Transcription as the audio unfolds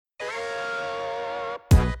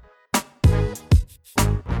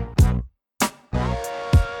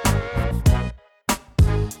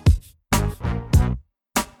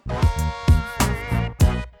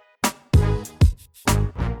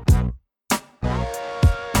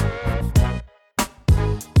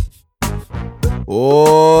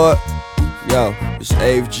Oh, yo, it's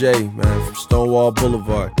Avery J, man, from Stonewall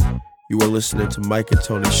Boulevard. You are listening to Mike and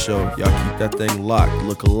Tony's show. Y'all keep that thing locked.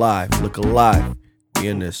 Look alive. Look alive. We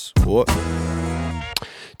in this. What?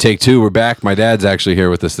 Take two. We're back. My dad's actually here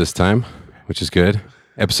with us this time, which is good.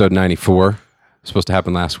 Episode 94. Supposed to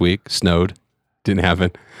happen last week. Snowed. Didn't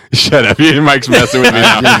happen. Shut up. Mike's messing with me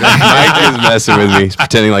now. Mike is messing with me. He's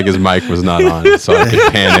pretending like his mic was not on, so I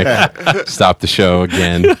could panic. Stop the show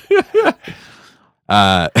again.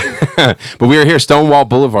 But we are here. Stonewall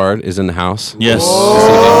Boulevard is in the house. Yes.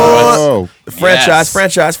 Oh,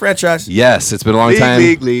 franchise. Yes, it's been a long time.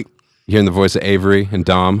 League. Hearing the voice of Avery and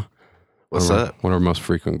Dom. What's up? One of our most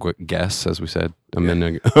frequent guests, as we said a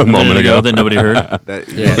moment ago. That nobody heard.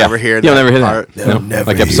 You'll never hear that. You'll never hear part. that. No,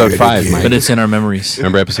 like episode 5, Mike. But it's in our memories.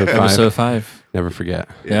 Remember episode 5? Episode 5. Never forget.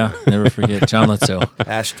 Yeah, never forget. John Letzo.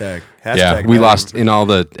 Hashtag. Yeah, we lost, in all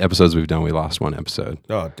the episodes we've done, we lost one episode.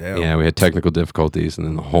 Oh, damn. Yeah, we had technical difficulties, and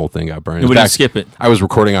then the whole thing got burned. We didn't skip it. I was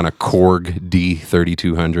recording on a Korg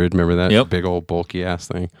D3200. Remember that? Yep. Big old bulky ass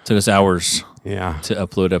thing. Took us hours Yeah. to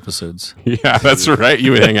upload episodes. Yeah, that's right.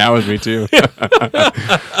 You would hang out with me, too.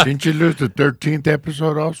 Didn't you lose the 13th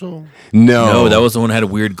episode also? No, that was the one that had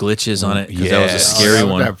weird glitches on it because that was a scary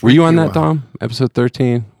one. Were you on that, Dom? Episode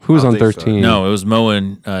 13? Who was on 13? No, it was Mo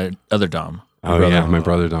and other Dom. My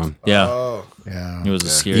brother Dom. Yeah. Oh. Yeah. It was a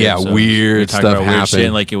scary Yeah, episode. weird We were talking stuff about weird happened. shit,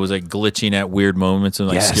 and, like it was like glitching at weird moments and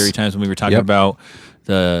like Yes. scary times when we were talking Yep. about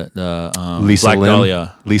the Lisa Black Lim.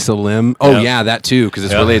 Dahlia. Lisa Lim. Oh, Yep. yeah, that too, because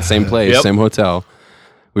it's Yep. related, same place, Yep. same hotel.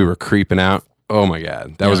 We were creeping out. Oh, my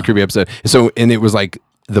God. That was a Yeah. creepy episode. So, and it was like,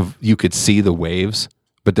 you could see the waves,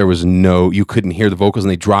 but there was you couldn't hear the vocals,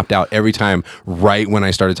 and they dropped out every time right when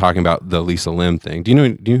I started talking about the Lisa Lim thing. Do you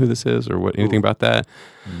know who this is or what? Anything about that?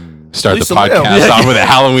 Start Lisa the podcast Lim. off with a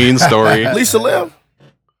Halloween story. Lisa Lim?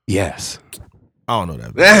 Yes. I don't know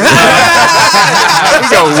that. We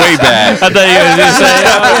go way back. I thought you were going to say,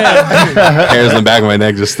 oh, yeah. Hairs on the back of my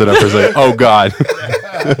neck just stood up for a second. Oh, God.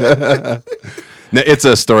 No, it's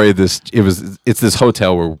a story. It's this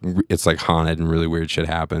hotel where it's like haunted and really weird shit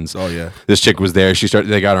happens. Oh, yeah. This chick was there.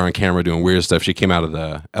 They got her on camera doing weird stuff. She came out of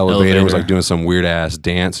the elevator and was like doing some weird ass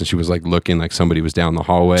dance, and she was like looking like somebody was down the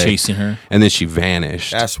hallway Chasing her. and then she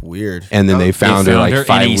vanished. That's weird. And then they found her like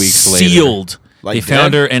 5 weeks later. Like They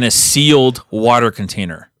found her in a sealed water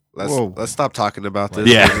container. Let's stop talking about this.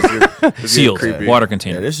 Yeah. It's Sealed creepy. water Yeah,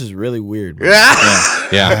 container. this is really weird, bro.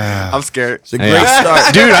 Yeah. I'm scared. It's a great Yeah.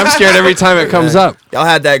 start. Dude, I'm scared every time it comes up. Y'all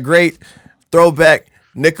had that great throwback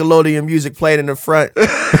Nickelodeon music played in the front. Y'all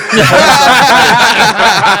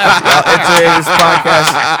entering this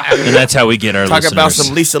podcast And that's how we get our talking listeners. about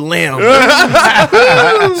some Lisa Lim.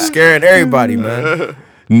 Scaring everybody, man.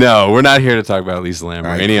 No, we're not here to talk about Lisa Lam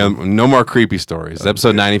or no more creepy stories.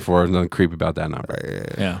 Episode 94, nothing creepy about that number.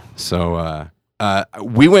 Yeah. So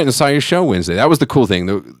we went and saw your show Wednesday. That was the cool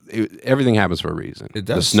thing. Everything happens for a reason. It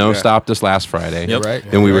does. The snow stopped us last Friday. Yep. Right.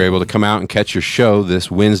 Then we were able to come out and catch your show this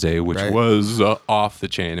Wednesday, which Right. was off the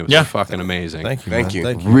chain. It was Yeah. fucking amazing. Thank you. Thank man. you.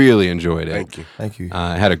 Thank you. Really enjoyed it. Thank you. Thank you.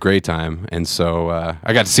 I had a great time, and so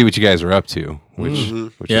I got to see what you guys were up to, which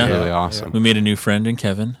Yeah. is really awesome. We made a new friend in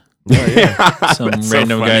Kevin. Oh, Some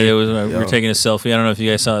random guy that was we were taking a selfie. I don't know if you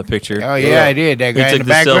guys saw that picture. Oh, yeah, I did. That We guy in took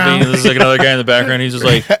the the selfie. background. And there's like another guy in the background. He's just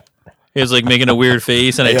like, he was like making a weird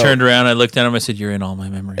face, and I Hey, yo. turned around. I looked at him. I said, "You're in all my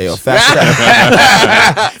memories." Hey, yo, fast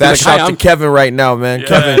shout to Kevin right now, man.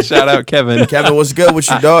 Kevin, Shout out Kevin. Kevin, what's good with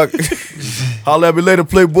you, dog? Holla at me later,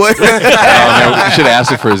 Playboy. Oh, man, we should have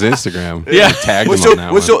asked him for his Instagram. Yeah. Tagged What's him your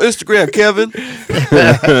on that one. Instagram, Kevin?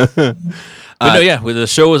 But no, yeah, the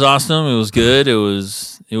show was awesome. It was good. It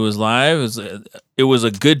was live. It was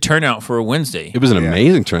a good turnout for a Wednesday. It was an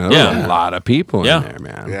amazing turnout. There was Yeah. a lot of people Yeah. in there,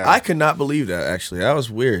 man. Yeah. I could not believe that, actually. That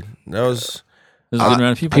was weird. That was... It was a good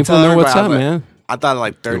amount of people. People tell know what's up, everybody, man. I thought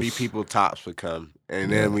like 30 people tops would come.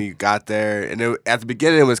 And then we got there, and at the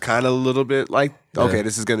beginning, it was kind of a little bit like, okay,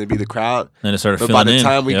 this is going to be the crowd. And it started But filling by the in.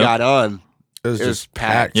 time we Yep. got on, It was it was just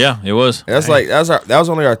packed. Yeah, it was. That's like that was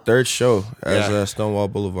only our third show as Yeah. Stonewall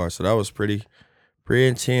Boulevard, so that was pretty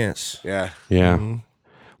intense. Yeah. Yeah.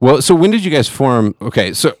 Well, so when did you guys form?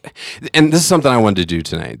 Okay, so, and this is something I wanted to do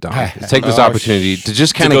tonight, Dom. Take this opportunity to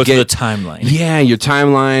just kind To go of through get the timeline. Yeah, your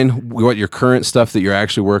timeline, what your current stuff that you're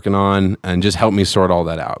actually working on, and just help me sort all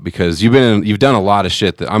that out because you've done a lot of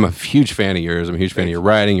shit that I'm a huge fan of yours. I'm a huge fan of your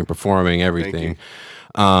writing, your performing, everything.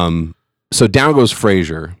 So Down Goes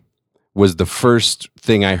Frazier was the first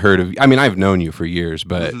thing I heard of. I mean, I've known you for years,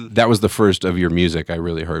 but that was the first of your music I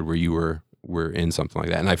really heard where you were in something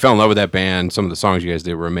like that. And I fell in love with that band. Some of the songs you guys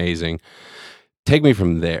did were amazing. Take me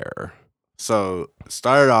from there. So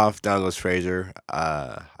started off Down Goes Frazier.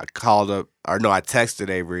 I texted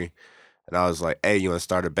Avery, and I was like, "Hey, you want to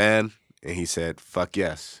start a band?" And he said, "Fuck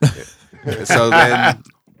yes." And so then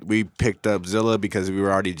we picked up Zilla because we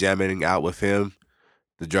were already jamming out with him,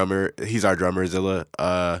 the drummer. He's our drummer, Zilla.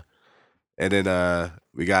 And then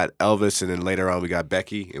we got Elvis, and then later on we got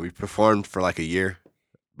Becky, and we performed for like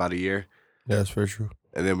about a year. Yeah, that's very true.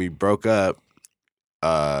 And then we broke up.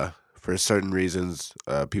 For certain reasons,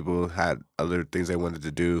 people had other things they wanted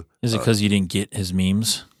to do. Is it because you didn't get his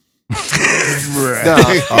memes? No.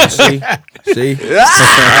 Oh, see,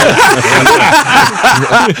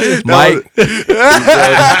 Mike,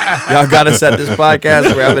 y'all got us at this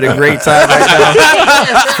podcast. We're having a great time right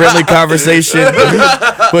now. Friendly conversation,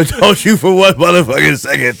 but don't you for one motherfucking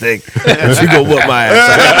second think that you gonna whoop my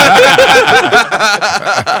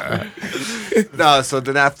ass. No, so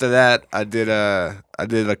then after that, I did a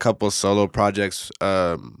couple solo projects,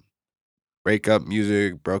 breakup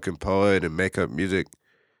music, broken poet, and makeup music.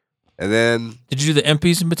 And then Did you do the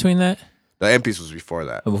MPs in between that? the Emcee was before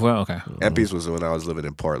that. Oh, before? Okay. Emcee was when I was living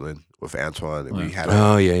in Portland with Antoine, and we had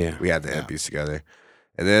Yeah. we had the Emcees together.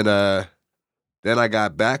 And then I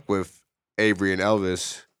got back with Avery and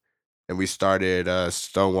Elvis, and we started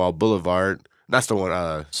Stonewall Boulevard. Not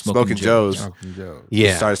Stonewall, Smoking Joe's. We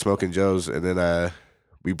started Smoking Joe's, and then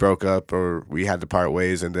we broke up, or we had to part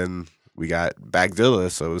ways, and then we got back Zilla.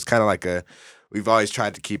 So it was kind of like we've always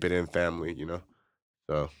tried to keep it in family, you know?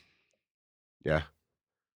 So, yeah.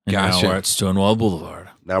 And Gotcha. now we're at Stonewall Boulevard.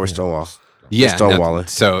 Now we're Stonewall. Yeah. Stonewalling.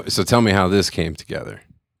 So tell me how this came together.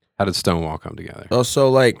 How did Stonewall come together? Oh, so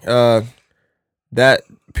like that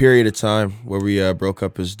period of time where we broke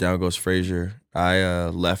up as Down Goes Frazier, I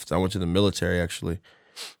left. I went to the military actually,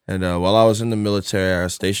 and while I was in the military, I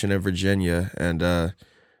was stationed in Virginia, and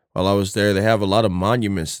while I was there, they have a lot of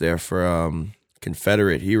monuments there for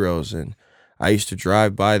Confederate heroes, and I used to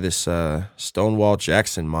drive by this Stonewall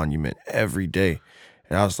Jackson monument every day,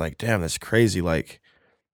 and I was like, damn, that's crazy. Like,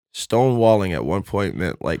 stonewalling at one point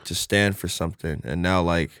meant like to stand for something, and now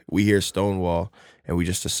like we hear Stonewall and we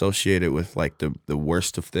just associate it with like the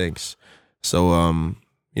worst of things. So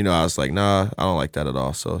you know, I was like, nah, I don't like that at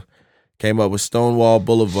all. So came up with Stonewall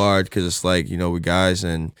Boulevard because it's like, you know, we guys,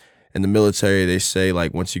 and in the military they say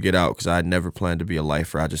like once you get out, because I had never planned to be a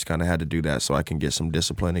lifer, I just kind of had to do that so I can get some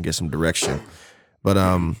discipline and get some direction. But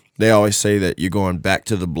they always say that you're going back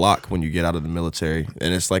to the block when you get out of the military,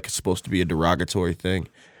 and it's like it's supposed to be a derogatory thing.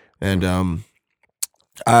 And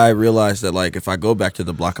I realized that like if I go back to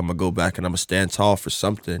the block, I'm gonna go back and I'm gonna stand tall for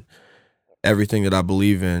something, everything that I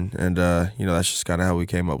believe in. And you know, that's just kind of how we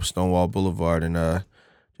came up with Stonewall Boulevard, and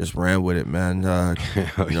just ran with it, man.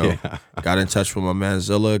 You know, got in touch with my man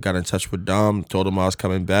Zilla, got in touch with Dom, told him I was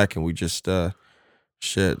coming back, and we just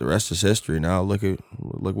shit. The rest is history. Now look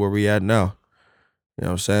where we at now. You know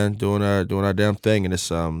what I'm saying? Doing our damn thing, and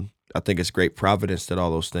it's I think it's great providence that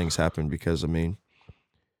all those things happen, because I mean,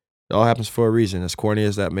 it all happens for a reason. As corny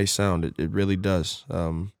as that may sound, it really does.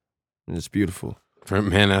 And it's beautiful.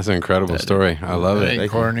 Man, that's an incredible story. I love it. Ain't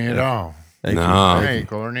corny at all. Thank you. Ain't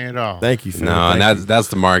corny at all. Thank you, Phil. No, and Thank you. that's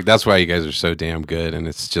the mark. That's why you guys are so damn good, and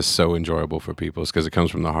it's just so enjoyable for people. It's because it comes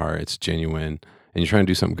from the heart. It's genuine, and you're trying to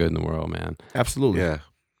do something good in the world, man. Absolutely. Yeah.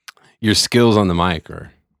 Your skills on the mic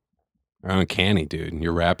are uncanny, dude.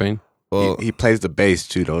 You're rapping. Well, He plays the bass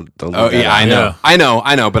too. Don't Oh leave that yeah, out. I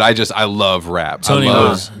know. But I love rap. Tony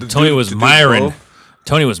was Myron.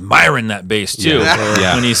 Tony was Myron that bass too.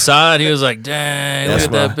 Yeah. When he saw it, he was like, "Dang, look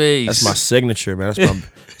at that bass." That's my signature, man.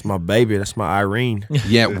 That's my baby. That's my Irene.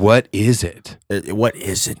 Yeah, what is it? What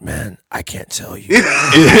is it, man? I can't tell you.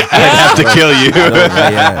 I have to kill you.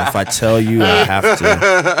 Yeah, if I tell you, I have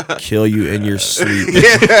to kill you in your sleep.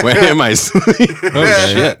 When am I asleep? Oh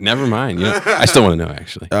shit! Never mind. You know, I still want to know.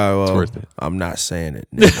 Actually, Well, it's worth it. I'm not saying it.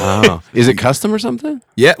 Oh, is it custom or something?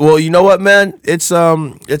 Yeah, well, you know what, man? It's a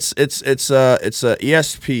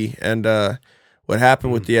ESP, and what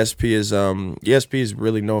happened with the ESP is ESP is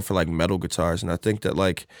really known for like metal guitars, and I think that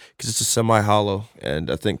like because it's a semi-hollow, and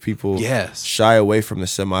I think people shy away from the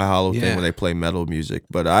semi-hollow thing when they play metal music.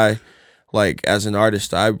 But I like as an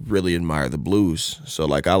artist, I really admire the blues, so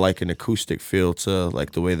like I like an acoustic feel to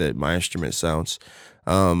like the way that my instrument sounds.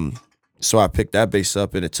 So I picked that bass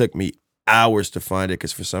up, and it took me hours to find it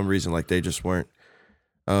because for some reason like they just weren't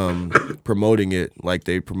promoting it like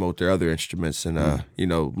they promote their other instruments, and you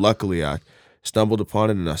know, luckily I stumbled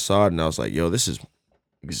upon it and I saw it, and I was like, yo, this is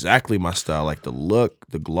exactly my style. Like the look,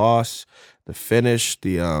 the gloss, the finish,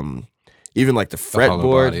 the even like the hollow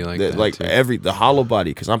fretboard, body like that, too. the hollow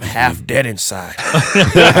body, because I'm half dead inside.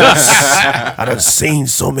 I done seen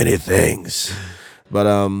so many things, but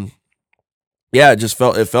yeah,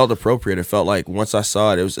 it felt appropriate. It felt like once I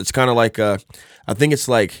saw it, it's kind of like I think it's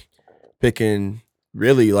like picking,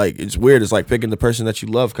 really, like, it's weird. It's like picking the person that you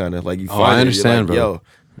love, kind of like you find I it, understand, you're like, bro. yo,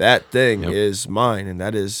 that thing Yep. is mine, and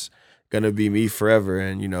that is gonna be me forever.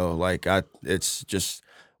 And like it's just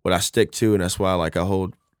what I stick to, and that's why like I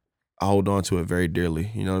hold on to it very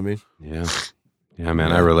dearly. You know what I mean? Yeah,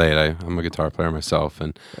 man, I relate. I'm a guitar player myself,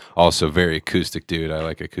 and also very acoustic dude. I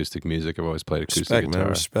like acoustic music. I've always played acoustic Respect, guitar. man,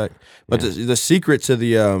 respect. But Yeah. the secret to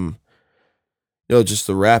the just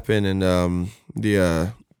the rapping and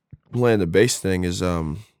the playing the bass thing is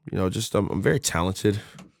just I'm very talented.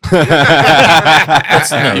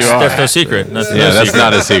 That's no secret. That's no That's secret.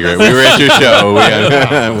 not a secret. We were at your show.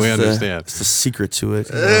 We understand. It's the secret to it.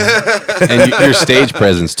 And your stage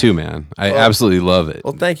presence too, man. I absolutely love it.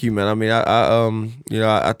 Well, thank you, man. I mean,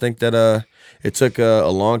 I think that it took a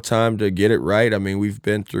long time to get it right. I mean, we've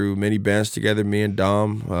been through many bands together, me and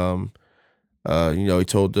Dom. He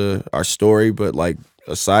told our story, but like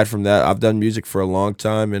aside from that, I've done music for a long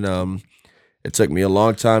time, and it took me a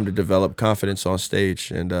long time to develop confidence on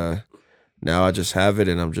stage, and now I just have it,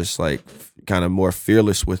 and I'm just like kind of more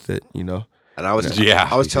fearless with it, And I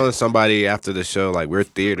was telling somebody after the show, like, we're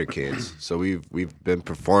theater kids, so we've been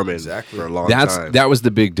performing for a long time. That was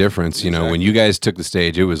the big difference, when you guys took the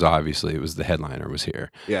stage, it was the headliner was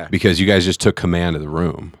here. Yeah. Because you guys just took command of the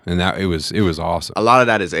room, and that it was awesome. A lot of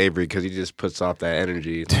that is Avery because he just puts off that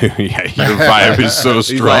energy. Dude, yeah, your vibe is so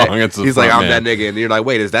strong. He's like, I'm that nigga, and you're like,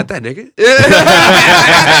 wait, is that nigga?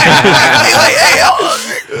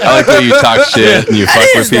 I like the way you talk shit and you fuck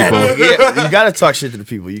with people. Yeah, you gotta talk shit to the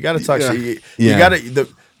people. You gotta talk shit. You gotta.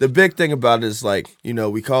 The big thing about it is like,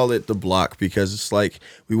 we call it the block because it's like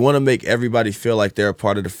we want to make everybody feel like they're a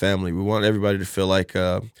part of the family. We want everybody to feel like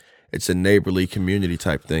it's a neighborly community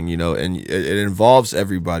type thing, and it involves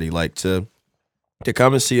everybody. Like to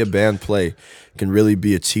come and see a band play can really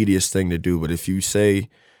be a tedious thing to do. But if you say,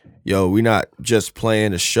 yo, we're not just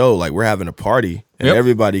playing a show, like we're having a party, and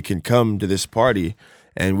everybody can come to this party,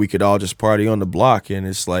 and we could all just party on the block, and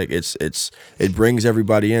it's like it brings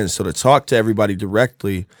everybody in. So to talk to everybody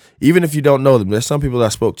directly, even if you don't know them, there's some people that I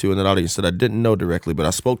spoke to in that audience that I didn't know directly, but I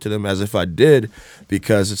spoke to them as if I did,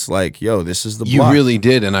 because it's like, yo, this is the block. You really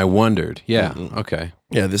did, and I wondered. Yeah, okay.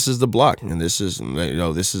 Yeah, this is the block, and this is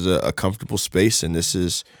this is a comfortable space, and this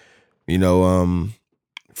is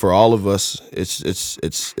for all of us,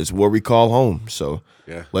 it's where we call home. So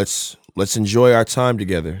yeah, let's enjoy our time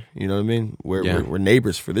together. You know what I mean? We're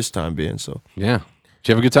neighbors for this time being. So yeah. Did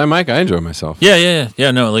you have a good time, Mike? I enjoyed myself. Yeah.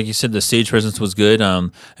 No, like you said, the stage presence was good. I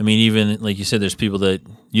mean, even like you said, there's people that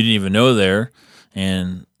you didn't even know there,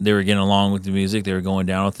 and they were getting along with the music. They were going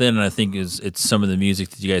down with it, and I think it's some of the music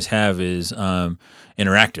that you guys have is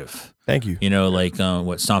interactive. Thank you. Like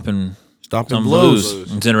Stompin' Blues.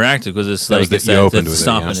 It's interactive because it's That like was you opened with it,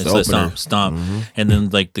 stomping. yeah. It's The the opener. stomp, and then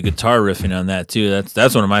like the guitar riffing on that too.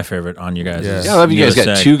 That's one of my favorite on you guys. Yeah. Yeah, I love you guys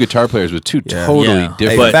got two guitar players with two totally different.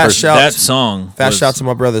 Hey, But fast for shout- that song, Fast shout to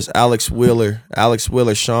my brothers Alex Wheeler,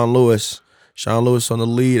 Shawn Lewis. Shawn Lewis on the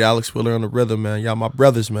lead, Alex Wheeler on the rhythm, man. Y'all my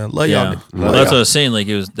brothers, man. Love y'all. Yeah, niggas. well, Love that's what I y'all. was saying. Like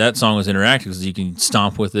that song was interactive because you can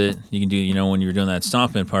stomp with it. You can do, when you were doing that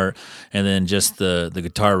stomping part, and then just the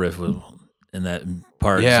guitar riff was in that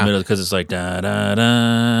part in the middle because it's like da da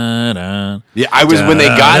da da. Yeah, I was when they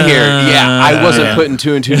got here. Yeah, I wasn't putting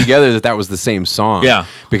two and two together that was the same song. Yeah.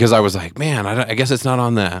 because I was like, man, I guess it's not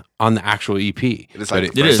on the actual EP. It's like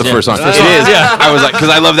But It is, the yeah. first song. It It is, is. yeah. I was like, because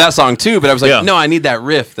I love that song too. But I was like, Yeah. no, I need that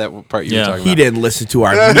riff. That part you were Yeah. talking He about. didn't listen to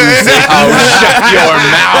our music. Oh, shut your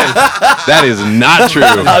mouth. That is not true.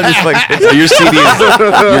 I was just like,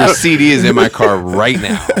 Your CD is in my car right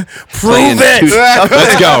now. prove it.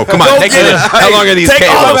 Let's go. Come on, Go take get it. it. How long are these Take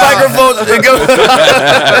all the cables? microphones and go.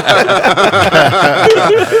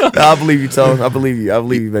 I believe you, Tone. I believe you. I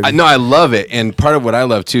believe you, baby. No, I love it, and part of what I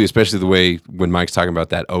love too, especially the way when Mike's talking about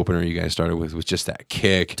that opener you guys started with just that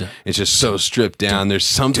kick. It's just so stripped down. There's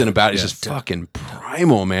something about it. It's just fucking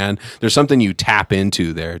primal, man. There's something you tap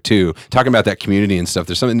into there too. Talking about that community and stuff.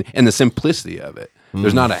 There's something, and the simplicity of it.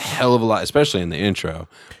 There's not a hell of a lot, especially in the intro.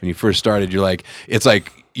 When you first started, you're like, it's like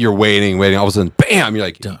you're waiting. All of a sudden, bam! You're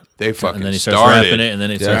like, they fucking And then he starts started. rapping it, and then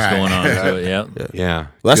it starts going on. So, Yeah,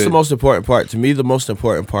 Well, that's the Good. most important part. To me, the most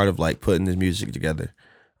important part of like putting this music together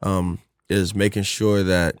is making sure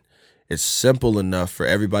that it's simple enough for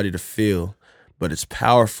everybody to feel, but it's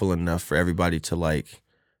powerful enough for everybody to like,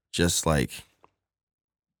 just like,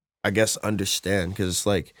 I guess, understand. Because it's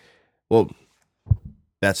like, well,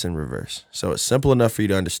 that's in reverse. So it's simple enough for you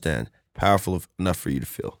to understand, powerful enough for you to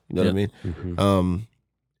feel. You know what I mean? Mm-hmm.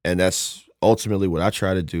 And that's ultimately what I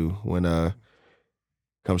try to do when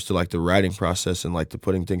comes to like the writing process and like the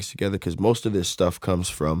putting things together, because most of this stuff comes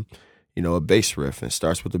from, you know, a bass riff, and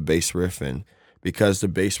starts with a bass riff, and because the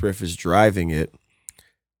bass riff is driving it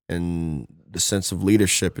and the sense of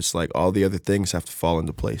leadership, it's like all the other things have to fall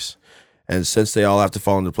into place. And since they all have to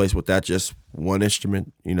fall into place with that just one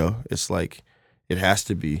instrument, you know, it's like it has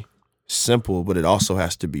to be simple, but it also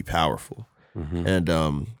has to be powerful. Mm-hmm.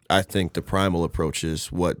 And I think the primal approach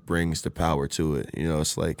is what brings the power to it. You know,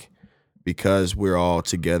 it's like because we're all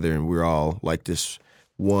together and we're all like this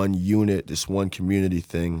one unit, this one community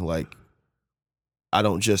thing, like I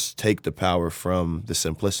don't just take the power from the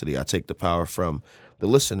simplicity. I take the power from the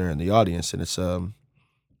listener and the audience, and it's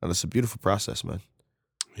a beautiful process, man.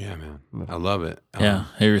 Yeah, man. I love it. Yeah,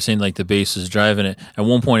 you were saying like the bass is driving it. At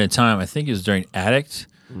one point in time, I think it was during Addict.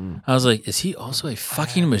 I was like, is he also a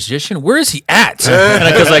fucking magician? Where is he at?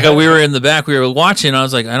 Because like we were in the back, we were watching. I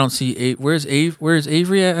was like, I don't see where's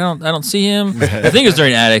Avery at? I don't see him. I think it was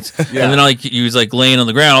during Addict. And then like he was like laying on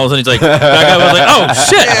the ground. All of a sudden he's like, back up. I was like, oh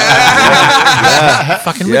shit,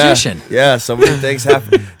 fucking magician. Yeah, so many things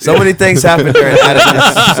happen. So many things happen during Addict.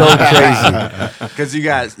 It's so crazy. Because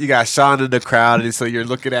you got Shawn in the crowd, and so you're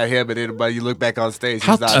looking at him, and then but you look back on stage.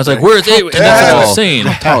 I was like, where's Avery? And that's what I was saying.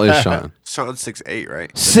 How tall is Shawn? Shawn's 6'8",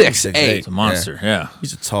 right? 6'8". It's a monster. Yeah.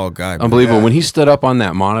 He's a tall guy. Man. Unbelievable. When he stood up on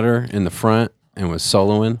that monitor in the front and was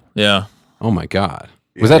soloing, Yeah. oh my God.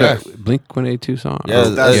 Was that a Blink-182 song? Yeah, Or-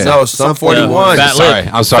 no, Sum 41. Fat Lip.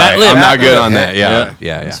 I'm sorry. Fat Lip. I'm not good on that. Yeah.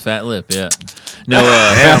 It's Fat Lip. Yeah. No.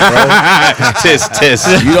 Tis.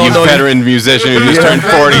 You don't know- veteran musician who just turned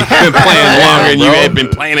 40, been playing longer, and you had been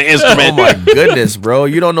playing an Oh instrument. my goodness, bro!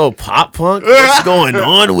 You don't know pop punk? What's going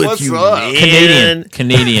on with What's you, up? man?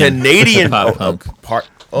 Canadian pop pop punk. Part.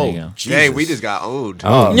 There Oh, you go. Jesus. Dang, we just got owned.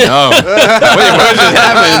 Oh no! Wait, what just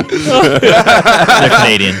happened? They're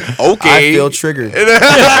Canadian. I feel triggered.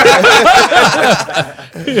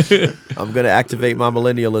 I'm gonna activate my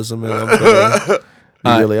millennialism, and I'm gonna be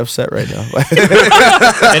really upset right now.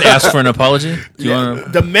 And ask for an apology. Do you want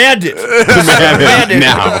to? Demand it.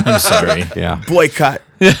 Now, I'm sorry. yeah. Boycott.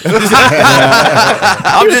 I'm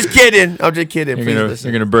just kidding. Please listen.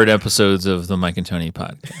 You're gonna bird episodes of the Mike and Tony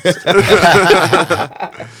podcast.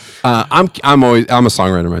 I'm a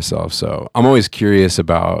songwriter myself, so I'm always curious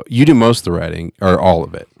about. You do most of the writing or all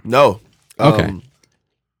of it? No. Okay.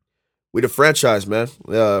 We the franchise, man.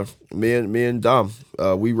 Me and Dom,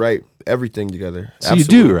 we write everything together. So you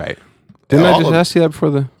do, right? Didn't Yeah, I all just of- ask you that before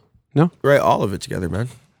the? No. We write all of it together, man.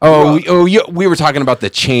 We were talking about the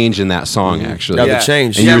change in that song, actually. Yeah, the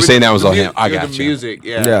change. And you Yeah, were saying that was all him. I the got you. music,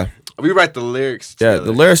 yeah. Yeah. We write the lyrics. Yeah,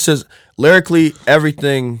 together. the lyrically,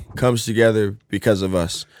 everything comes together because of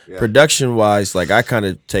us. Yeah. Production wise, like I kind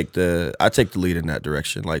of take the lead in that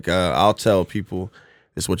direction. Like I'll tell people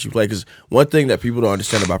it's what you play, because one thing that people don't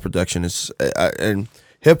understand about production is, and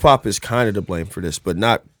hip hop is kind of to blame for this, but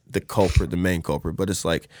not the main culprit. But it's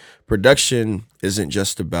like production isn't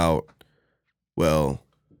just about, well,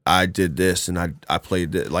 I did this and I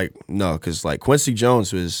played it. Like no, because like Quincy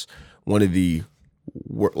Jones was one of the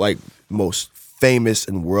most famous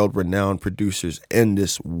and world-renowned producers in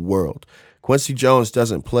this world. Quincy Jones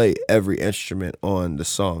doesn't play every instrument on the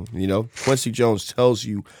song, you know? Quincy Jones tells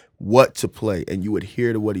you what to play and you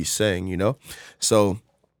adhere to what he's saying, you know? So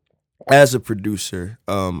as a producer,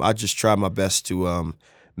 I just try my best to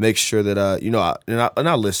make sure that,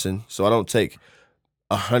 I listen, so I don't take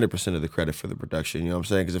 100% of the credit for the production, you know what I'm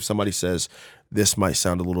saying? Because if somebody says this might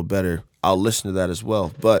sound a little better, I'll listen to that as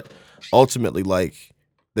well. But ultimately, like,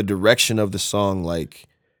 the direction of the song, like,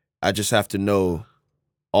 I just have to know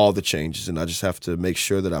all the changes, and I just have to make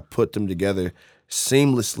sure that I put them together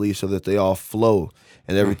seamlessly so that they all flow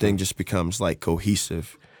and everything just becomes like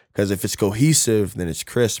cohesive. Because if it's cohesive, then it's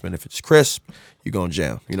crisp, and if it's crisp, you're gonna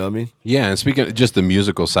jam. You know what I mean? Yeah, and speaking of just the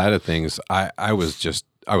musical side of things, I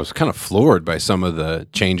was kind of floored by some of the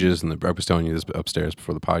changes, and I was telling you this upstairs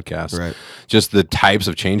before the podcast. Right. Just the types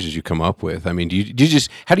of changes you come up with. I mean, do you just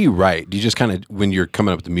how do you write? Do you just kind of when you're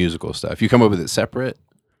coming up with the musical stuff, you come up with it separate?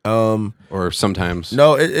 Or sometimes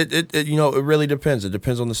No, it it really depends. It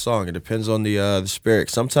depends on the song. It depends on the spirit.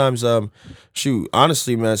 Sometimes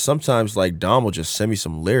honestly, man, sometimes like Dom will just send me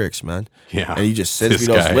some lyrics, man. Yeah. And he just sends This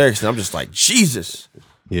me those guy. lyrics, and I'm just like, Jesus.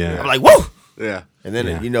 Yeah. I'm like, whoa. Yeah. And then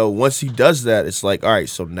Yeah. once he does that, it's like, all right,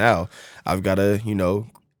 so now I've got to,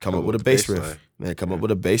 come up with a bass bass riff. line. Man, come up with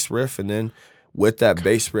a bass riff, and then with that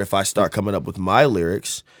bass riff, I start coming up with my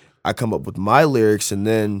lyrics. I come up with my lyrics, and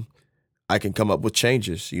then I can come up with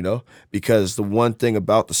changes, because the one thing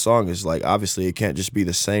about the song is like, obviously it can't just be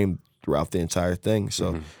the same throughout the entire thing.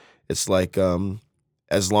 So It's like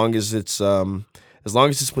as long as it's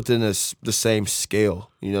within the same scale,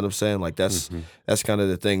 you know what I'm saying? Like that's kind of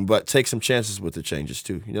the thing. But take some chances with the changes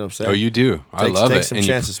too. You know what I'm saying? Oh, you do. I love it. Take some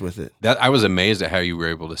chances with it. I was amazed at how you were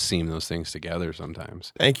able to seam those things together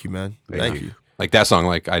sometimes. Thank you, man. Thank you. Like that song,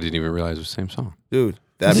 like I didn't even realize it was the same song. Dude,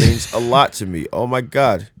 that means a lot to me. Oh my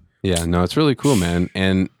God. Yeah, no, it's really cool, man.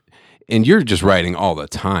 And you're just writing all the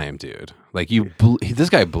time, dude. Like this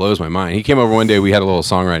guy blows my mind. He came over one day. We had a little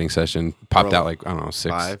songwriting session. Popped out like I don't know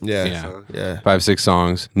 6, 5, 6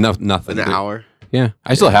 songs. Nothing. In an hour. Yeah,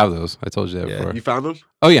 I still have those. I told you that before. You found them?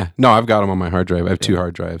 Oh yeah, no, I've got them on my hard drive. I have 2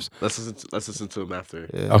 hard drives. Let's listen to them after.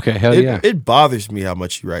 Yeah. Okay, hell yeah. It bothers me how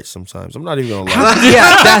much you write sometimes. I'm not even gonna lie.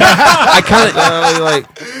 I kind of I'll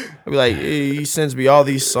be like, hey, he sends me all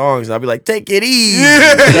these songs. And I'll be like, take it easy.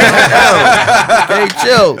 Okay,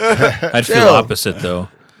 chill. I'd feel opposite though,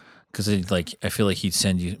 because I feel like he'd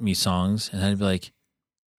send me songs, and I'd be like,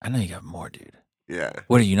 I know you got more, dude. Yeah.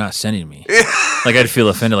 What are you not sending me? Like I'd feel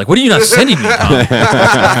offended. Like, what are you not sending me, Dom?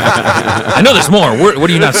 I know there's more. What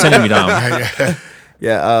are you not sending me, Dom?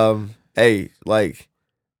 Yeah. Hey, like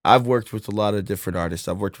I've worked with a lot of different artists.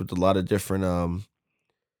 I've worked with a lot of different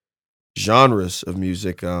genres of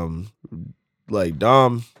music. Like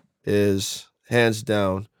Dom is hands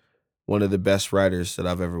down one of the best writers that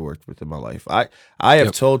I've ever worked with in my life. I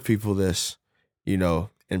have told people this, in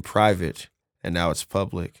private, and now it's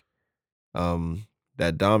public.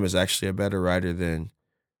 That Dom is actually a better writer than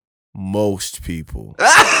most people. Really?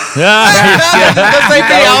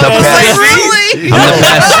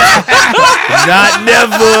 Not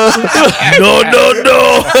never. No.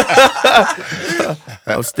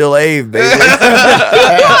 I'm still Ave, baby.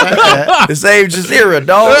 It's Ave Jazeera,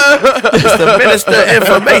 dog. It's the Minister of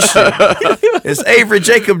Information. It's Avery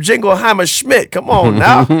Jacob Jingleheimer Schmidt. Come on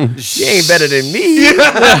now. She ain't better than me.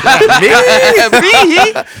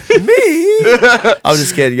 Me. I'm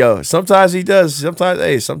just kidding, yo. Sometimes he does.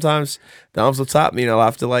 Sometimes Dom's will top me, and I'll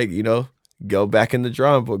have to go back to the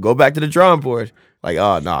drawing board. Like,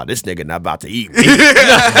 oh, no, this nigga not about to eat me.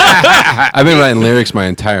 I've been writing lyrics my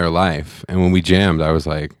entire life, and when we jammed, I was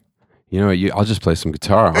like, you know what? I'll just play some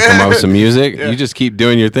guitar. I'll come up with some music. You just keep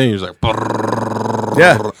doing your thing. You're just like,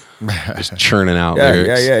 just churning out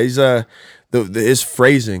lyrics. Yeah. He's his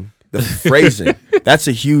phrasing, the phrasing. That's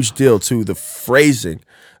a huge deal too. The phrasing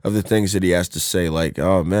of the things that he has to say. Like,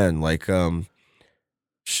 oh man,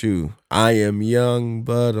 shoot, I am young,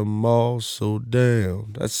 but I'm also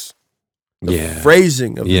down. That's the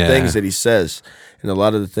phrasing of the things that he says, and a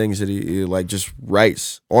lot of the things that he just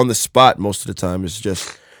writes on the spot most of the time is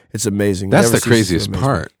just, it's amazing. That's the craziest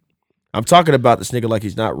part. I'm talking about this nigga like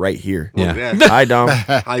he's not right here. Yeah. Hi, Dom.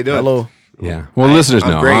 How you doing? Hello. Yeah. Well, listeners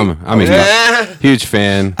know I'm a huge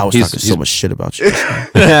fan. I was talking so much shit about you.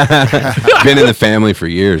 Been in the family for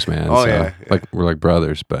years, man. Oh, so, yeah. we're like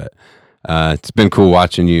brothers, but it's been cool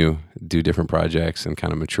watching you do different projects and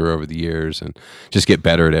kind of mature over the years and just get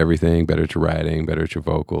better at everything, better at your writing, better at your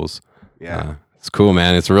vocals. Yeah. It's cool,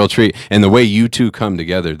 man. It's a real treat. And the way you two come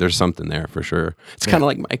together, there's something there for sure. It's kind of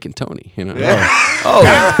like Mike and Tony, you know? Yeah.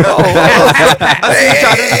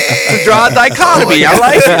 To draw a dichotomy. I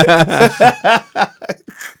like it.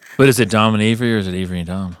 But is it Dom and Avery, or is it Avery and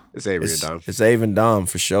Dom? It's Avery and Dom. It's Ave and Dom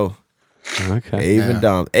for sure. Okay. Ave and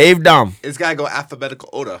Dom. Ave Dom. It's got to go alphabetical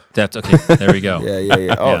order. That's okay. There we go.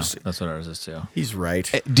 Yeah. Oh, Yeah, that's what ours is too. he's right.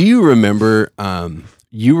 Do you remember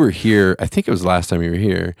you were here, I think it was the last time you were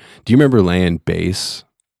here. Do you remember laying bass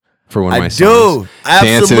for one of my songs?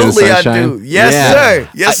 Absolutely, I do. Yes, sir.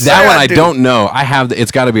 Yes, sir. That one I don't know. I have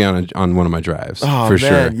it's got to be on one of my drives for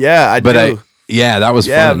sure. Yeah, I do. That was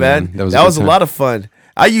fun, man. That was a lot of fun.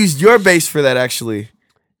 I used your bass for that actually.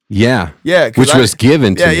 Yeah, which was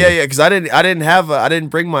given to me. Yeah. Because I didn't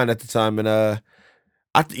bring mine at the time, and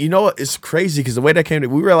it's crazy because the way that came to,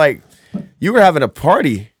 we were like, you were having a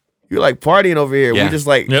party. You were like partying over here. Yeah. We just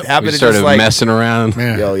happened we to started just messing around.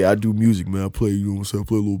 Yo, I do music, man. I play, you know what I'm saying? I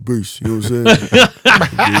play a little bass, you know what I'm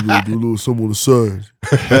saying? do a little something on the side.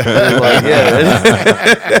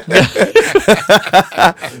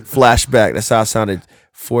 Flashback. That's how it sounded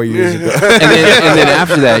 4 years ago. and then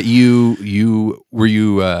after that, you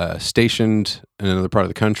were stationed in another part of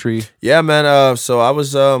the country? Yeah, man. So I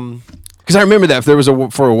was because I remember that if there was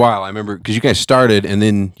for a while. I remember because you guys started and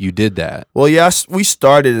then you did that. Well, yeah, we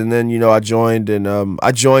started and then I joined, and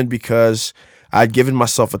I joined because I'd given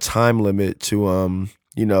myself a time limit to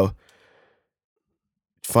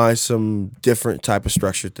find some different type of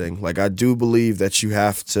structure thing. Like I do believe that you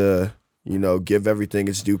have to give everything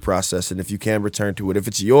its due process, and if you can return to it, if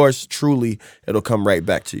it's yours truly, it'll come right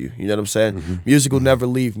back to you. You know what I'm saying? Mm-hmm. Music will never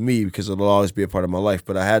leave me because it'll always be a part of my life,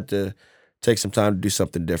 but I had to take some time to do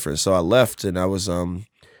something different. So I left, and I was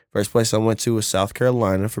first place I went to was South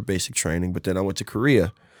Carolina for basic training, but then I went to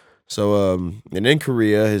Korea. So and in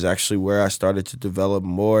Korea is actually where I started to develop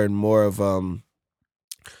more and more of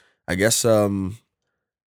I guess my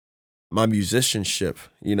musicianship,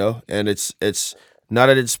 and it's not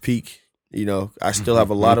at its peak. I still have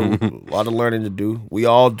a lot of learning to do. We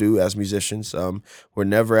all do as musicians. We're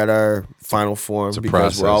never at our final form because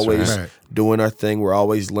process, we're always right? doing our thing. We're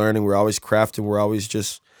always learning. We're always crafting. We're always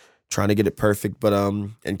just trying to get it perfect. But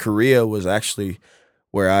in Korea was actually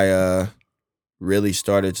where I really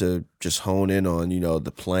started to just hone in on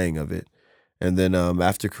the playing of it. And then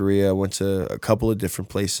after Korea, I went to a couple of different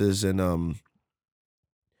places and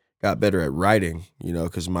got better at writing.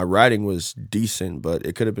 Because my writing was decent, but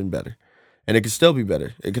it could have been better. And it could still be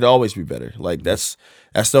better. It could always be better. Like that's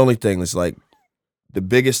the only thing. It's like the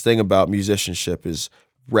biggest thing about musicianship is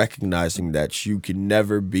recognizing that you can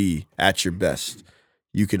never be at your best.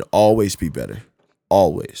 You can always be better.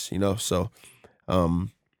 Always, So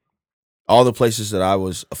all the places that I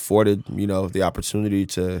was afforded, the opportunity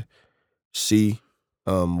to see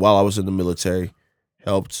while I was in the military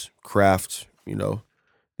helped craft, the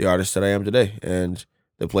artist that I am today. And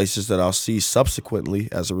the places that I'll see subsequently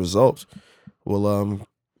as a result will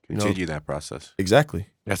Continue that process. exactly.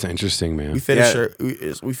 That's interesting, man. We finish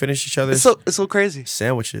we finish each other's It's so crazy.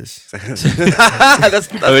 sandwiches. that's I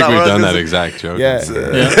think we've done that exact joke. Yeah.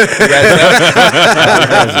 Yeah.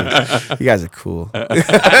 You guys are cool.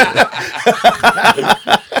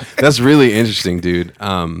 That's really interesting, dude.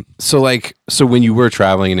 So when you were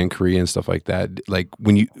traveling and in Korea and stuff like that, like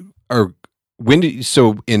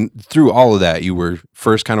through all of that, you were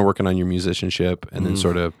first kind of working on your musicianship and then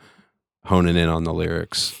sort of honing in on the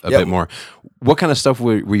lyrics a bit more. What kind of stuff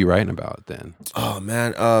were you writing about then? Oh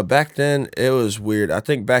man, back then it was weird. I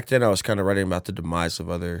think back then I was kind of writing about the demise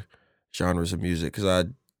of other genres of music because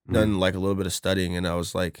I'd done like a little bit of studying, and I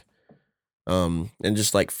was like, and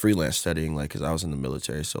just like freelance studying, like because I was in the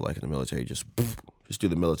military. So like in the military, just do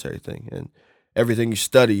the military thing, and everything you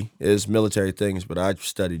study is military things. But I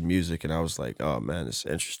studied music, and I was like, oh man, it's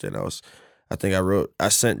interesting. I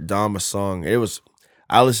sent Dom a song.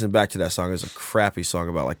 I listened back to that song. It was a crappy song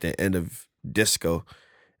about like the end of disco,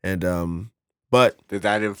 and but Did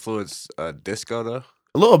that influence disco though?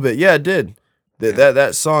 a little bit, yeah, it did.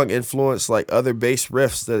 That song influenced like other bass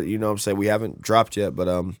riffs that what I'm saying we haven't dropped yet, but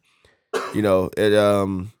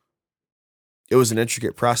it was an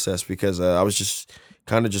intricate process because I was just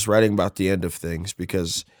kind of just writing about the end of things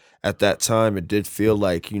because at that time it did feel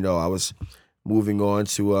like I was moving on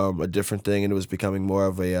to a different thing, and it was becoming more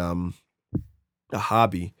of a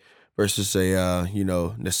hobby versus a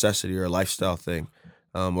necessity or a lifestyle thing,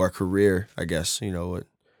 or a career, I guess, what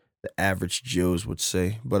the average Joes would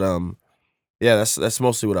say. But yeah, that's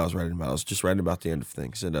mostly what I was writing about. I was just writing about the end of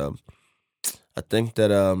things. And I think that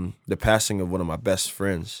the passing of one of my best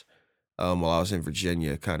friends while I was in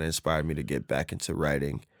Virginia kind of inspired me to get back into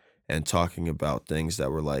writing and talking about things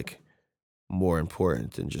that were like more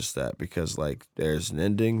important than just that, because like there's an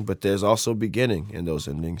ending, but there's also beginning in those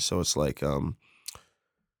endings. So it's like I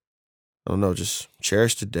don't know, just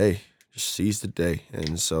cherish the day, just seize the day.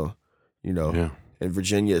 And so, in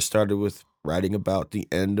Virginia, it started with writing about the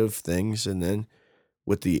end of things. And then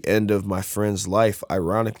with the end of my friend's life,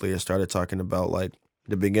 ironically, I started talking about like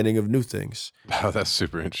the beginning of new things. Oh, that's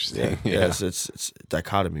super interesting. Yeah. It's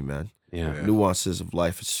dichotomy, man. Yeah. Nuances of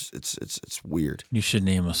life. It's weird. You should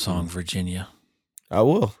name a song Virginia. I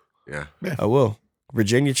will. Yeah. I will.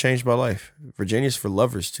 Virginia changed my life. Virginia's for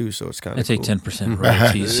lovers too, so it's kind I of take cool. 10%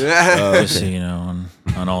 royalties, just so Okay. you know,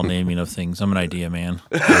 on all naming of things. I'm an idea man.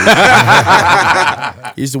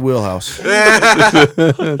 He's the wheelhouse.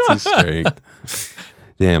 That's his strength.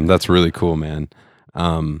 Damn, that's really cool, man.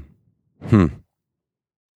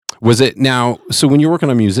 Was it now? So when you're working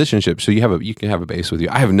on musicianship, so you can have a bass with you.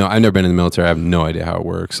 I've never been in the military. I have no idea how it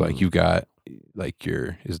works. Like you got like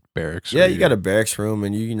his barracks. Yeah, you got a barracks room,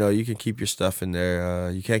 and you can keep your stuff in there.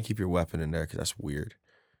 You can't keep your weapon in there because that's weird.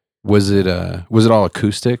 Was it all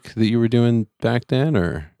acoustic that you were doing back then,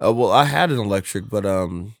 or? Well, I had an electric, but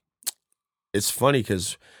it's funny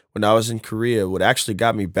because when I was in Korea, what actually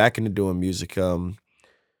got me back into doing music, there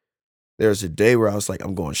was a day where I was like,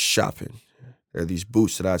 I'm going shopping. There are these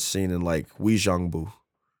boots that I'd seen in like Uijeongbu,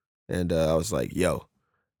 and I was like, yo,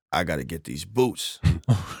 I gotta get these boots. I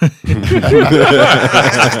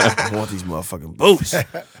want these motherfucking boots,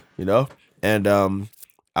 And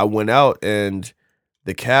I went out, and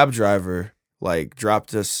the cab driver like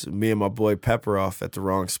dropped me and my boy Pepper off at the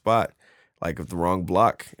wrong spot, like at the wrong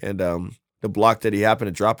block. And the block that he happened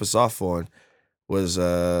to drop us off on was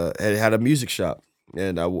had a music shop,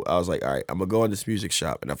 And I was like, all right, I'm gonna go in this music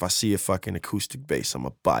shop, and if I see a fucking acoustic bass, I'm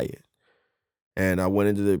gonna buy it. And I went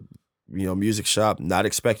into the music shop, not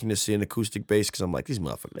expecting to see an acoustic bass, because I'm like, these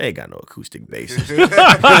motherfuckers, they ain't got no acoustic basses. They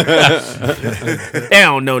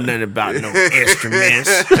don't know nothing about no instruments.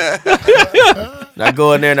 And I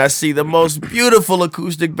go in there and I see the most beautiful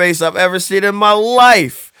acoustic bass I've ever seen in my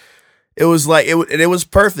life. It was like, it was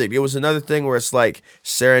perfect. It was another thing where it's like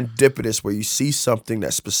serendipitous, where you see something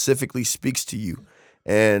that specifically speaks to you.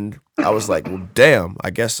 And I was like, well, damn, I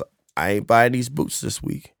guess I ain't buying these boots this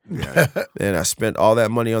week. Yeah. And I spent all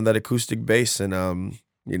that money on that acoustic bass, and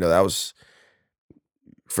that was,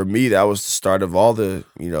 for me, that was the start of all the,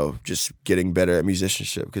 just getting better at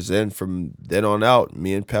musicianship. Because then from then on out,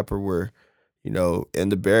 me and Pepper were, in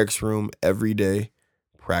the barracks room every day,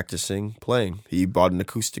 practicing playing. He bought an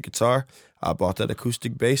acoustic guitar. I bought that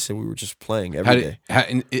acoustic bass, and we were just playing every day.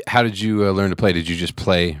 How did you learn to play? Did you just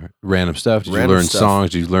play random stuff? Did you learn songs?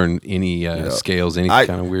 Did you learn any scales, any kind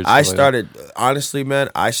of weird stuff? I started, honestly, man,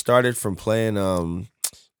 from playing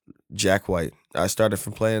Jack White. I started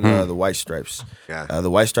from playing the White Stripes. Yeah. The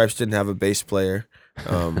White Stripes didn't have a bass player.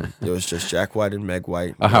 It was just Jack White and Meg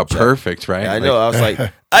White. Oh, how perfect, right? Yeah, I know. I was like,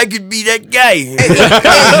 I could be that guy.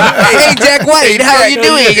 Hey, Jack White, how are you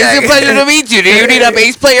doing? It's a pleasure to meet you. Do you need a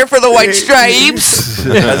bass player for the White Stripes?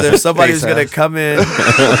 As if somebody was going to come in.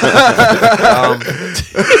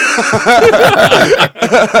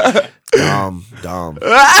 Dom.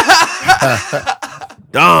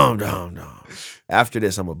 After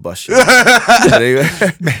this, I'm going to bust you.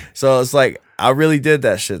 So it's like, I really did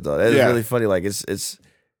that shit, though. That's really funny. Like, it's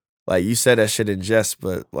like, you said that shit in jest,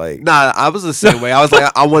 but like... Nah, I was the same way. I was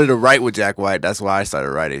like, I wanted to write with Jack White. That's why I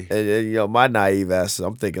started writing. And my naive ass,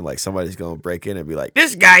 I'm thinking like somebody's going to break in and be like,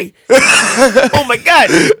 this guy, oh my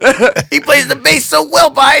God, he plays the bass so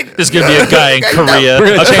well, by There's going to be a guy in Korea,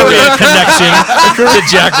 a Korean connection to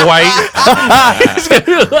Jack White. He's going to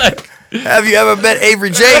be like... Have you ever met Avery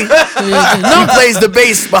J? He plays the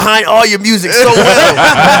bass behind all your music so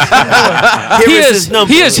well. He is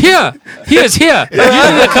here. He is here. You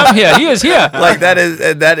need to come here. He is here. Like that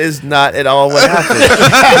is not at all what happened.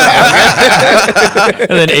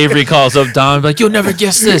 And then Avery calls up Dom, like, you'll never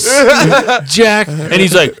guess this, Jack. And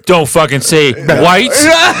he's like, don't fucking say White,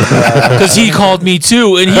 because he called me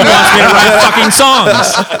too, and he wants me to write fucking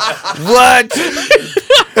songs. What?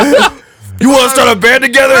 You want to start a band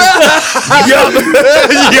together? Yup.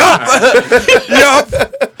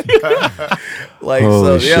 Like,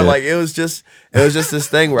 holy shit. Like it was just this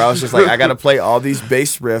thing where I was just like, I got to play all these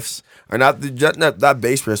bass riffs, or not bass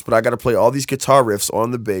riffs, but I got to play all these guitar riffs on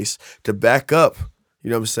the bass to back up,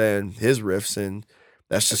 his riffs, and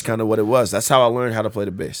that's just kind of what it was. That's how I learned how to play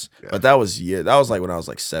the bass. Yeah. But that was like when I was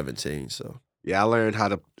like 17. So yeah, I learned how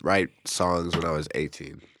to write songs when I was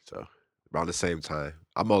 18. So around the same time.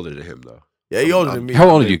 I'm older than him though. Yeah, you're older than me. How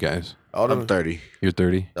old are you guys? I'm 30. You're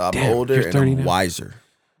 30? I'm older and I'm wiser.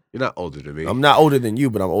 You're not older than me. I'm not older than you,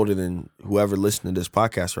 but I'm older than whoever listening to this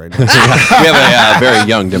podcast right now. We have a very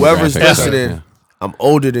young demographic. Whoever's listening, I'm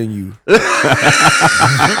older than you. Little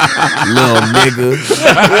nigga.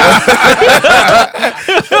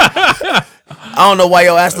 I don't know why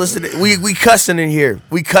your ass listening. We cussing in here.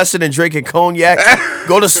 We cussing and drinking cognac.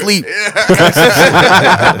 Go to sleep.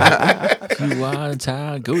 You are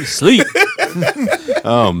tired. Go to sleep.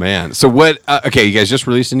 Oh man. So what? Okay, you guys just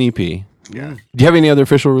released an EP. Yeah. Do you have any other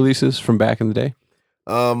official releases from back in the day?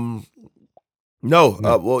 No.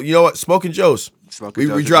 Well, you know what? Smoking Joe's.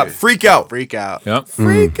 We dropped Freak Out. Freak Out. Yep.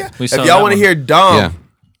 Freak Out. If y'all want to hear Dom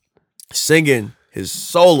singing his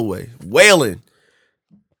soul away, wailing,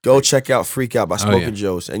 go check out Freak Out by Smoking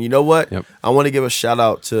Joe's. And you know what? Yep. I want to give a shout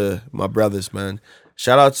out to my brothers, man.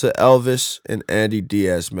 Shout out to Elvis and Andy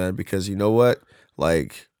Diaz, man, because you know what?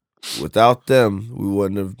 Like, without them, we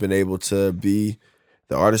wouldn't have been able to be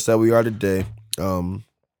the artists that we are today.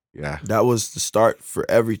 That was the start for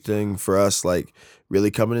everything for us, like really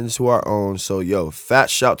coming into our own. So, fat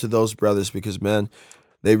shout to those brothers because, man,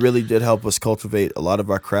 they really did help us cultivate a lot of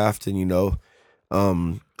our craft. And,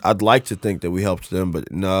 I'd like to think that we helped them,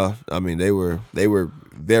 but no, I mean, they were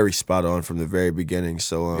very spot on from the very beginning.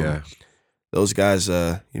 So, those guys, you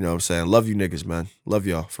know what I'm saying? Love you niggas, man. Love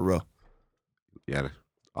y'all, for real. Yeah,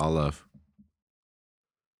 all love.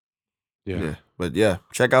 Yeah. But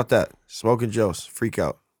check out that. Smoking Joe's, Freak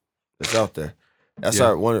Out. It's out there. That's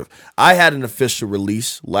our one. I had an official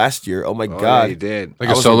release last year. Oh my God. Yeah, you did. Like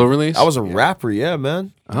a solo release? I was a rapper,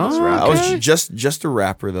 man. Oh, I was just a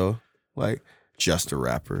rapper though. Like, just a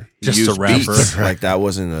rapper. Just a rapper. Beats. Like, that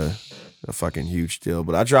wasn't a fucking huge deal.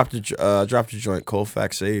 But I dropped a joint,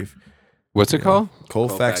 Colfax Ave. What's it called?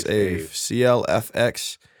 Colfax Ave.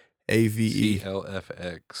 CLFX AVE.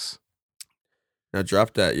 CLFX. Now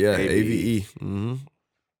drop that, yeah, AVE.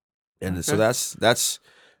 And so that's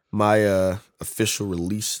my official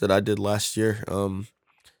release that I did last year.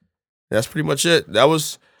 That's pretty much it. That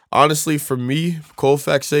was honestly for me.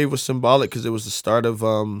 Colfax Save was symbolic because it was the start of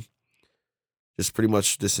just pretty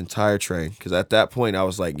much this entire train. Because at that point, I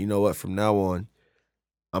was like, you know what? From now on,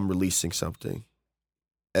 I'm releasing something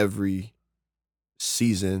every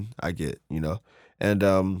season I get.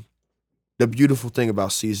 And the beautiful thing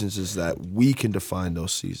about seasons is that we can define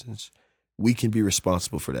those seasons. We can be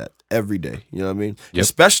responsible for that every day. You know what I mean? Yep.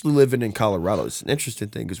 Especially living in Colorado. It's an interesting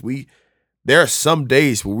thing because there are some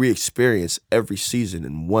days where we experience every season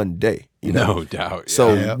in one day. No doubt. Yeah.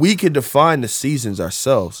 So we can define the seasons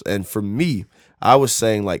ourselves. And for me, I was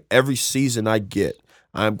saying like every season I get,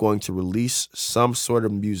 I'm going to release some sort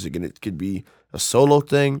of music. And it could be a solo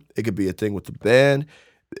thing. It could be a thing with the band.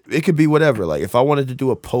 It could be whatever. Like if I wanted to do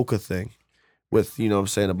a polka thing with, what I'm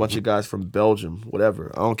saying, a bunch of guys from Belgium,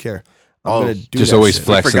 whatever. I don't care. I'm going to do just that always shit.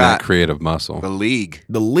 flexing that creative muscle. The league.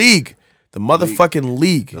 The motherfucking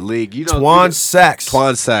league. The league. Twan Sachs.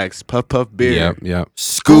 Puff Puff Beer. Yep.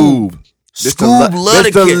 Scoob. Scoob Love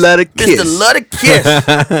to Mr. Let It Kiss. Mr. Let It Kiss.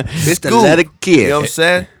 Mr. Let It Kiss. You know what I'm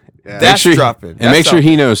saying? Yeah. That's dropping. And make sure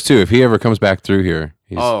he knows too. If he ever comes back through here,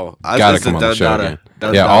 he's got to come on the show again.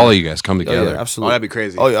 All of you guys come together. Yeah, absolutely. Oh, that'd be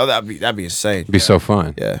crazy. Oh yeah, that'd be insane. It'd be so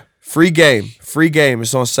fun. Yeah. Free game.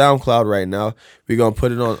 It's on SoundCloud right now. We're going to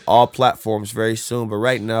put it on all platforms very soon. But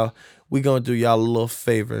right now, we're going to do y'all a little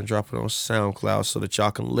favor and drop it on SoundCloud so that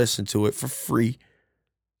y'all can listen to it for free.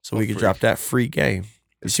 So we can drop that free game.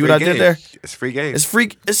 You see what I did there? It's free game. It's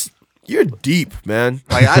free. You're deep, man.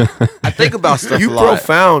 Like I think about stuff a lot. You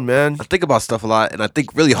profound, man. I think about stuff a lot, and I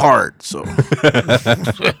think really hard. So You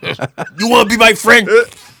want to be my friend?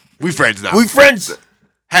 we friends now. We friends.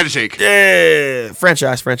 Handshake. Yeah.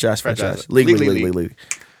 Franchise. Legally.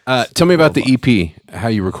 Tell me about the EP, how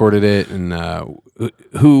you recorded it, and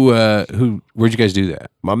where'd you guys do that?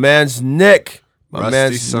 My man's Nick.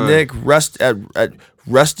 Rusty Sun. At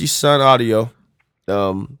Rusty Sun Audio. You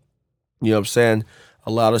know what I'm saying?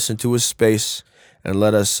 Allowed us into his space and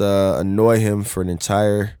let us annoy him for an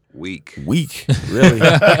entire week. Really?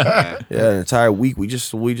 Yeah, an entire week. We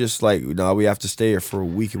just like, we have to stay here for a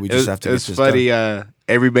week and we just have to get this funny, done.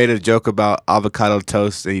 Avery made a joke about avocado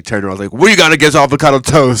toast, and he turned around like, "What do you got against avocado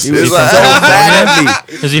toast?" He was so mad at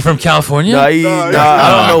me. Is he from California? No,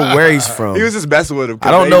 I don't know where he's from. He was just messing with him.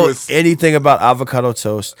 I don't know anything about avocado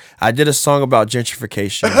toast. I did a song about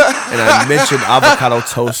gentrification, and I mentioned avocado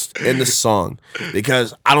toast in the song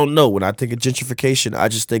because I don't know. When I think of gentrification, I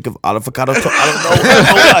just think of avocado toast. I don't know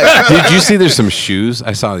why. Did you see there's some shoes?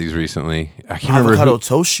 I saw these recently. I can't remember. Avocado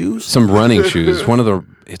toast shoes? Some running shoes.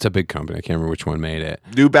 It's a big company. I can't remember which one made it.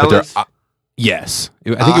 New Balance? Yes.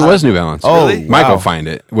 I think it was New Balance. Oh, really? Michael wow. find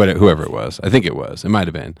it. Whoever it was. I think it was. It might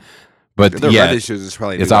have been. But The yeah, running shoes is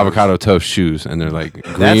probably it's New avocado toast shoes, and they're like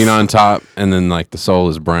green on top, and then like the sole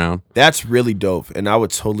is brown. That's really dope, and I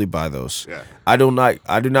would totally buy those. Yeah. I do not It's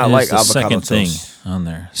like the avocado second thing toast. on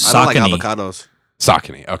there. I don't like Saucony. avocados.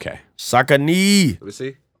 Saucony. Okay. Sakani. Let me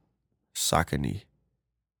see. Sakani.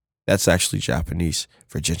 That's actually Japanese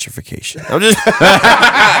for gentrification. I'm just.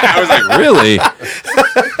 I was like, really?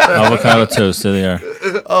 Avocado toast. There they are.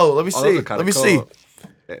 Oh, let me see. Those are Let me kinda see. cold.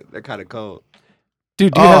 They're kind of cold.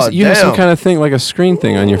 Dude, Oh, you have some damn. kind of thing, like a screen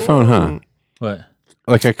thing on your phone, huh? What?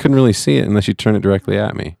 Like I couldn't really see it unless you turn it directly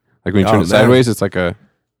at me. Like when you Oh, turn it man. sideways, it's like a.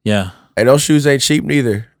 Yeah. Hey, those shoes ain't cheap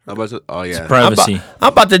neither. How much? Oh yeah. Privacy.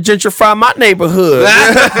 I'm about to gentrify my neighborhood.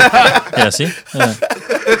 Yeah, see? Yeah.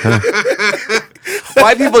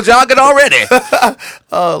 White people jogging already.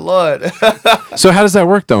 Oh Lord. So how does that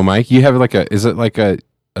work though, Mike? You have is it like a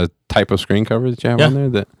type of screen cover that you have on there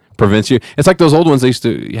that prevents you? It's like those old ones they used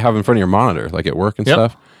to have in front of your monitor, like at work and Yep.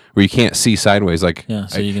 stuff, where you can't see sideways. Like, Yeah,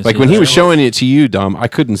 so you can like see when he the was showing it to you, Dom, I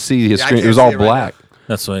couldn't see his Yeah, I screen. It can't was see all it right black.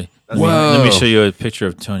 That's why. Whoa. Let me show you a picture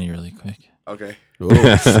of Tony really quick. Okay. Oh,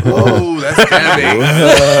 that's heavy.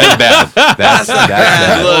 Bad. That's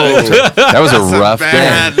bad. look. That was a rough day.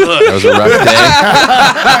 bad look. That was a rough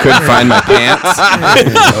day. Couldn't find my pants.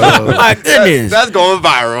 Oh my goodness. That's going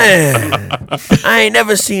viral. I ain't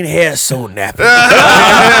never seen hair so nappy.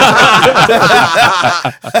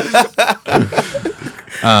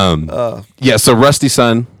 Yeah. So Rusty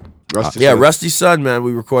Sun. Rusty Sun, man.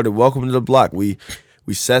 We recorded "Welcome to the Block." We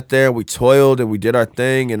sat there, we toiled, and we did our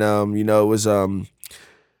thing, and it was a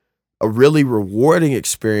really rewarding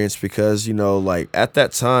experience because like at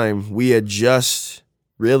that time we had just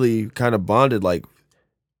really kind of bonded. Like,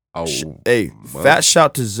 fat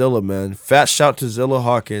shout to Zilla, man. Fat shout to Zilla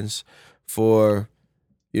Hawkins for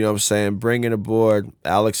you know what I'm saying, bringing aboard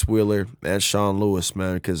Alex Wheeler and Shawn Lewis,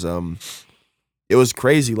 man, because it was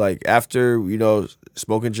crazy. Like after, you know,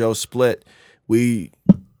 Smoking Joe split, we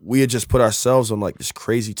had just put ourselves on like this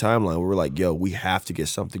crazy timeline. We were like, yo, we have to get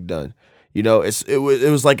something done. You know, it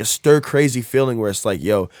was like a stir crazy feeling where it's like,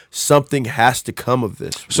 yo, something has to come of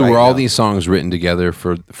this. So were all these songs written together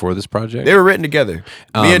for this project? They were written together.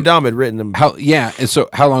 Me and Dom had written them. And so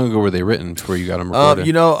how long ago were they written before you got them recorded?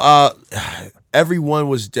 You know, every one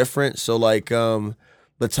was different. So like the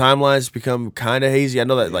timelines become kind of hazy. I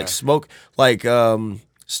know that like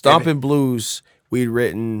Stompin' Blues we'd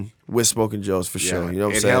written with Smoking Joe's for sure. You know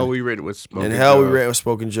what I'm saying? In Hell we written with Smoking Joe's. In Hell we written with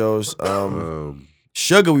Smoking Joe's.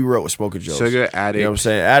 Sugar we wrote with Smoking Joe's. Sugar, Addict. You know what I'm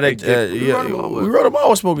saying? Addict. We wrote them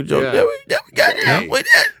all with Smoking Joe's. Yeah. We got it.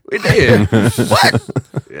 We did. What?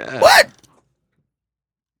 Yeah. What?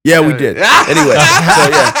 Yeah, we did. Anyway, so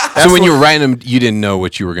yeah. So when you were writing them, you didn't know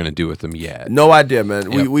what you were going to do with them yet. No idea, man.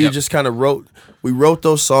 We Yep. just kind of wrote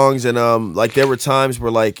those songs, and like there were times where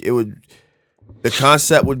like the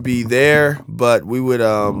concept would be there, but we would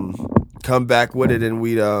come back with it, and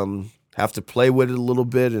we'd have to play with it a little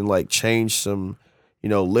bit and like change some, you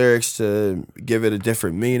know, lyrics to give it a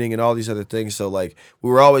different meaning and all these other things. So like we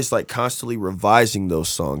were always like constantly revising those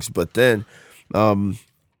songs. But then,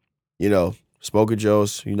 you know, Smoking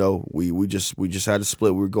Joe's, you know, we just had to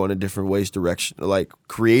split. We were going in different direction. Like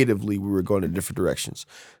creatively, we were going in different directions.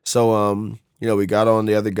 So you know, we got on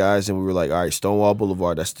the other guys and we were like, all right, Stonewall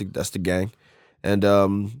Boulevard, that's the gang. And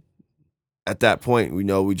at that point, we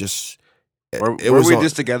know we just Were we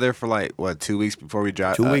just together for like what 2 weeks before we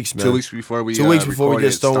dropped? 2 weeks, man. 2 weeks before we 2 weeks before we recorded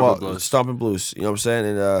did Stonewall Blues. Stompin' Blues. You know what I'm saying?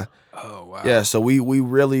 And Oh, wow. yeah, so we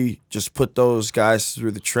really just put those guys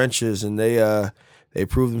through the trenches, and they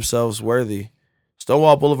proved themselves worthy.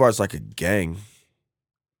 Stonewall Boulevard's like a gang.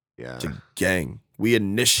 Yeah. It's a gang. We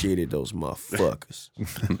initiated those motherfuckers.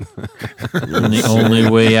 And the only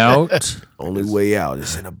way out. Only way out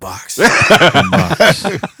is in a box. Box.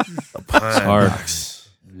 A pine hard. box.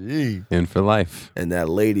 In for life. And that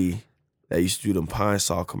lady that used to do them Pine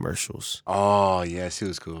Sol commercials, Oh yeah, she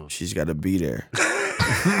was cool. she's got to be there.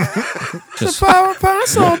 Just Power Pine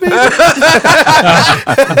Sol, baby.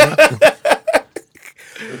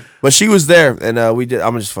 But she was there, and we did.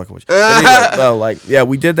 I'm just fucking with you. But anyway,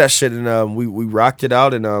 we did that shit, and we rocked it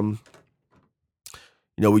out, and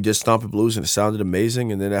you know, we did Stompin' Blues, and it sounded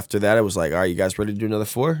amazing. And then after that, it was like, all right, you guys ready to do another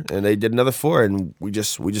 4? And they did another 4, and we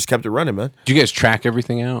just kept it running, man. Did you guys track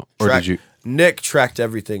everything out, or did you? Nick tracked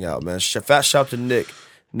everything out, man. Fat shout to Nick.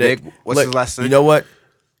 Nick, what's look, his last name? You know what?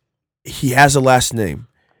 He has a last name,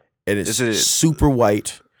 and it's Is it- super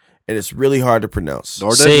white, and it's really hard to pronounce.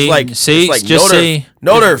 Nordurft? say, It's like just say.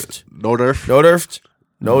 Nodurft. Nordurft. Nodurft.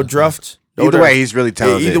 No Druft. Either way, he's really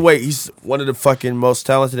talented. Either way, he's one of the fucking most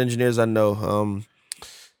talented engineers I know.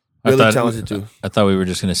 Really talented too. I thought we were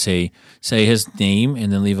just gonna say his name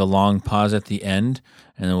and then leave a long pause at the end,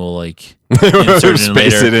 and then we'll like insert it in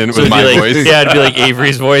Space later. it in So with it'd be my like, voice. Yeah, it'd be like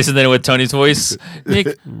Avery's voice, and then with Tony's voice,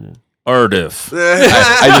 Nick Ardif.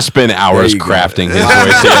 I just spent hours you go. crafting his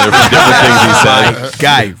voice together for different things he said. My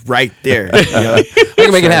guy right there. Yeah, I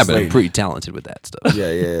can make it happen. I'm Translating. pretty talented with that stuff.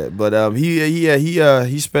 yeah. But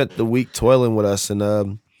he spent the week toiling with us,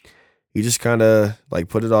 and he just kind of like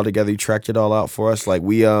put it all together. He tracked it all out for us. Like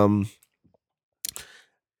we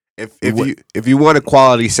If you want a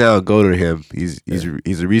quality sound, go to him. He's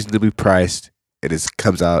reasonably priced, and it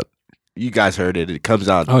comes out. You guys heard it. It comes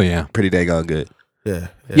out. Oh yeah. Pretty dang on good. Yeah,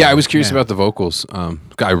 I was curious about the vocals.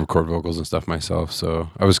 I record vocals and stuff myself,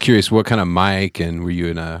 so I was curious what kind of mic, and were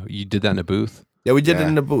you you did that in a booth? Yeah, we did it Yeah.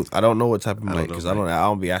 in the booth. I don't know what type of I don't mic know, because man. I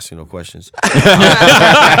don't be asking no questions.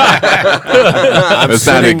 That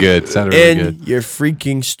sounded good. Sounded really in good. your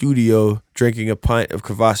freaking studio, drinking a pint of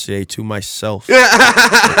Cavassier to myself.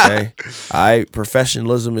 Okay,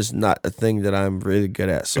 professionalism is not a thing that I'm really good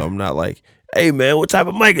at, so I'm not like, hey man, what type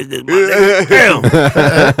of mic is this? My nigga?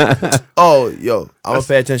 Damn. Oh, yo, I'm gonna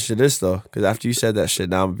pay attention to this though, because after you said that shit,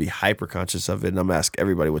 now I'm gonna be hyper conscious of it, and I'm gonna ask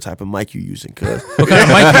everybody what type of mic you using, cuz. What kind of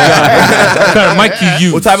mic you got? What kind of mic you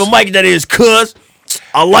use? What type of mic that is, cuz?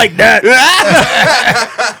 I like that.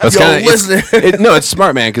 That's Yo, kinda, listen. no, it's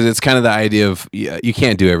smart, man, because it's kind of the idea of you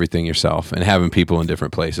can't do everything yourself, and having people in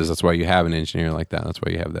different places. That's why you have an engineer like that. That's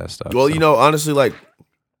why you have that stuff. Well, so. you know, honestly, like,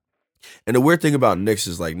 and the weird thing about Nick's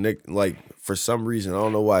is like like for some reason I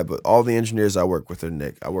don't know why, but all the engineers I work with are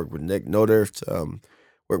Nick. I work with Nick Nodurft,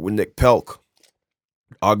 work with Nick Pelk,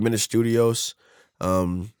 Augmented Studios.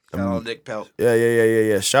 Nick Pelt.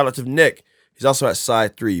 Yeah. Shout out to Nick. He's also at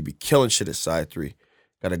Side 3. He be killing shit at Side 3.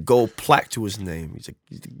 Got a gold plaque to his name. He's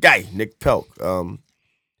the guy, Nick Pelk.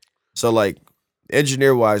 So like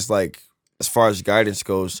engineer wise, like as far as guidance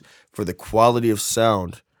goes, for the quality of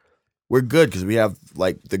sound, we're good because we have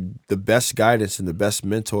like the best guidance and the best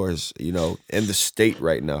mentors, in the state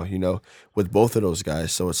right now, with both of those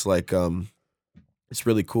guys. So it's like, it's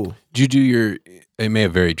really cool. Did you do it may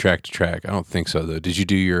have varied track to track. I don't think so though. Did you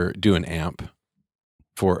do an amp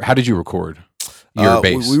how did you record your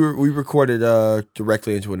bass? We recorded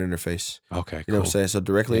directly into an interface. Okay, You know what I'm saying? So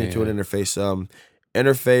directly into an interface,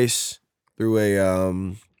 interface through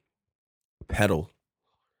a pedal.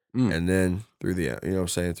 And then through the,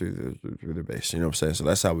 through the bass, So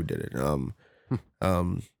that's how we did it.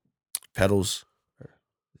 Pedals,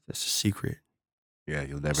 that's a secret. Yeah,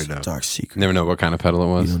 you'll never know. Dark secret. Never know what kind of pedal it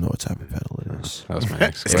You was. don't know what type of pedal it is. That was my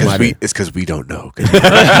next It's question. because we don't know.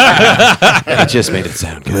 It just made it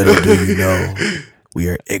sound good. Little do you know, we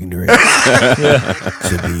are ignorant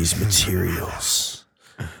to these materials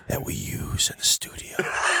that we use in the studio.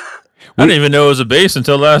 I didn't even know it was a bass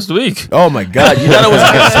until last week. Oh my God! You thought it was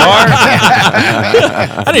a guitar?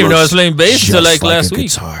 I didn't even know I was playing bass until like last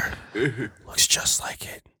week. Guitar. Looks just like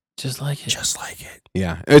it. Just like it. Just like it.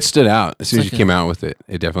 Yeah, it stood out as soon as like you came out with it.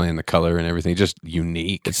 It definitely in the color and everything, just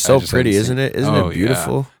unique. It's so I just pretty, hadn't isn't seen- it? Isn't it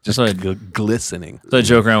beautiful? Yeah. Just like glistening. So I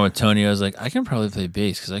joke around with Tony. I was like, I can probably play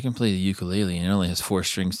bass because I can play the ukulele and it only has 4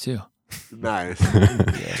 strings too. Nice.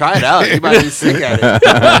 Try it out. You might be sick at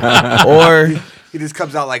it. Or He just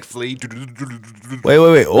comes out like Flea.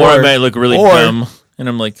 wait. Or I might look really or- dumb and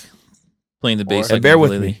I'm like playing the bass. And like bear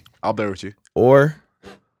with ukulele. me. I'll bear with you. Or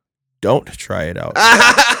don't try it out.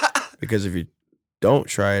 Because if you don't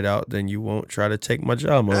try it out, then you won't try to take my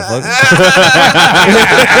job, motherfucker.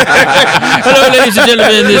 Hello, ladies and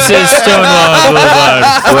gentlemen. This is Stonewall Boulevard.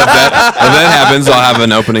 Well, if that happens, I'll have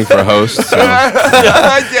an opening for a host. So.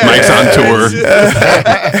 Mike's on tour.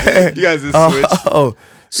 You guys just switched. Oh,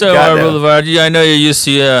 So, Goddamn. Boulevard, I know you're used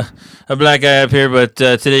to a black guy up here, but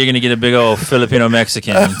today you're going to get a big old Filipino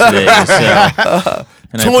Mexican today. So,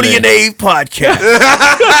 Tony and Abe podcast.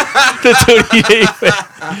 the Tony and Abe.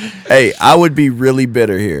 Hey, I would be really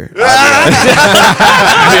bitter here. Totally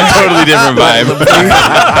different vibe.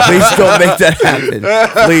 Please don't make that happen.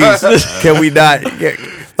 Please, can we not?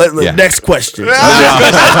 Yeah. Next question.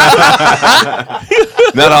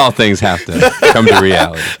 Not all things have to come to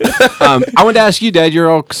reality. I wanted to ask you, Dad. You're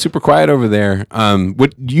all super quiet over there.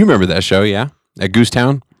 What do you remember that show? Yeah, at Goose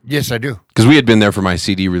Town. Yes, I do. Because we had been there for my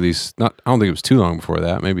CD release. I don't think it was too long before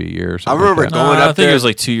that. Maybe a year or I something. remember like that. going I up think there. it was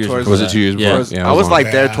like 2 years towards- before Was it that. 2 years before? Yeah. Yeah, I was on.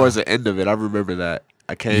 like there Yeah. towards the end of it. I remember that.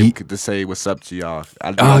 I came to say what's up to y'all.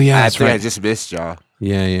 I that's think I right. just missed y'all.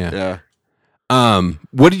 Yeah. Yeah.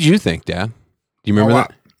 What did you think, Dad? Do you remember what?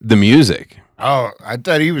 that? The music. Oh, I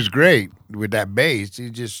thought he was great with that bass. He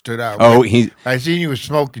just stood out. Oh, I seen you was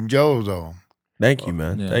smoking Joe though. Thank you,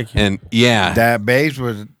 man. Yeah. Thank you. and yeah. That bass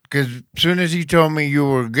was because as soon as he told me you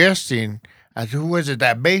were guesting, I said, "Who was it?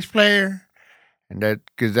 That bass player?" And that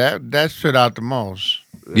stood out the most.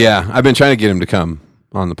 Yeah, I've been trying to get him to come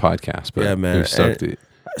on the podcast, but Yeah, man. we're stoked to-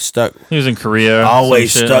 Stuck. He was in Korea.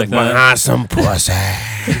 Always some shit stuck like that. behind some pussy.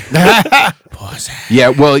 Pussy. Yeah,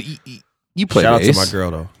 well, you play Shout out bass. to my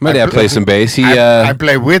girl though. My dad plays some bass. He, I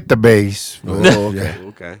play with the bass. Oh, okay.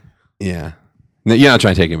 Okay. yeah. No, you're not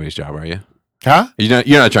trying to take anybody's job, are you? Huh?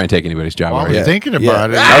 You're not trying to take anybody's job, Well, I are was you? thinking Yeah.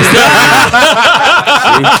 about it.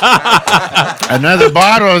 Another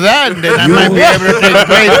bottle of that, and then I might be able to take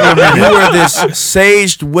place for a You minute. were this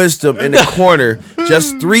saged wisdom in the corner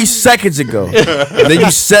just 3 seconds ago. And then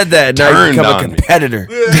you said that, and now you Turned become a on me. competitor.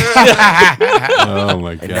 Oh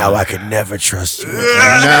my god. And now I can never trust you.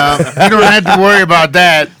 No, you don't have to worry about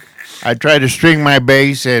that. I tried to string my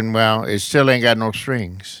bass, and well, it still ain't got no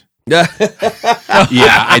strings. Yeah,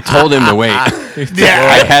 I told him to wait.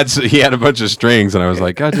 He had a bunch of strings, and I was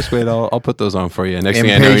like, "Oh, just wait. I'll put those on for you." And next thing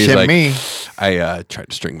I know, he's Impatient like, me. "I tried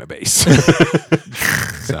to string my bass."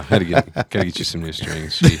 So I had to gotta get you some new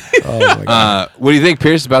strings. Gee. Oh my God. What do you think,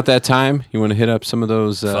 Pierce? About that time, you want to hit up some of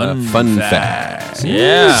those fun facts?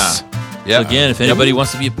 Yeah. Yeah. So again, if anybody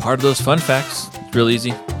wants to be a part of those fun facts, it's real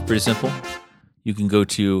easy, pretty simple. You can go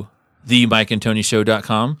to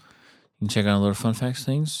themikeandtonyshow.com. You can check out a lot of fun facts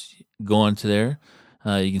things. Go on to there.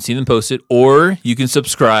 You can see them posted, or you can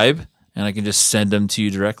subscribe, and I can just send them to you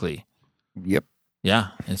directly. Yep. Yeah,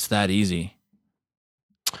 it's that easy.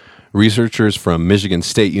 Researchers from Michigan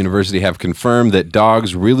State University have confirmed that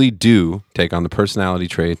dogs really do take on the personality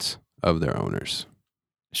traits of their owners.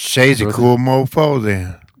 Shay's a cool mofo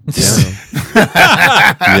then.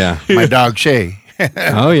 Yeah. My dog Shay.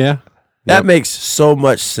 Oh yeah. That makes so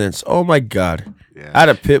much sense. Oh my God. Yeah. I had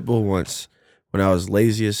a pit bull once. when I was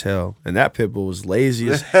lazy as hell, and that pit bull was lazy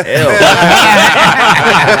as hell.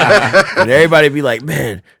 And everybody be like,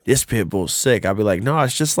 "Man, this pit bull's sick." I'd be like, "No,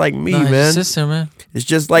 it's just like me, man. Sister, man. It's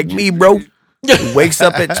just like me, bro. He wakes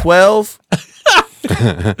up at 12,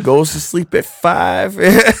 goes to sleep at 5."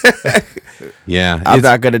 Yeah, I'm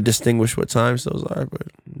not gonna distinguish what times those are, but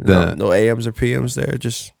no AMs or PMs there.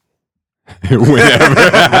 Just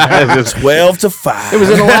whenever 12 to 5. It was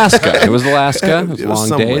in Alaska. It was long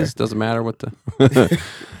somewhere. days. Doesn't matter what the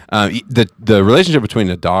the relationship between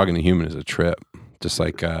a dog and a human is a trip. Just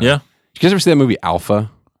like Yeah. Did you guys ever see that movie Alpha?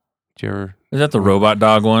 Did you ever? Is that the robot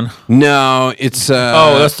dog one? No, it's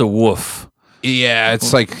That's the wolf. yeah,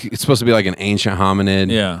 it's like it's supposed to be like an ancient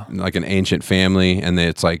hominid, Yeah. like an ancient family, and then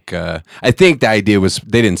it's like I think the idea was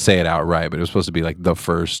they didn't say it outright, but it was supposed to be like the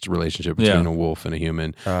first relationship between a wolf and a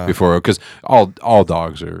human before, because all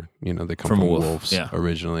dogs are they come from wolves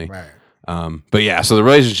originally, Right. but yeah, so the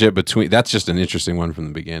relationship between that's just an interesting one from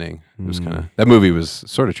the beginning. It was kind of that movie was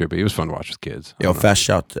sort of trippy. It was fun to watch with kids. Yo, fast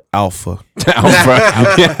shout to Alpha.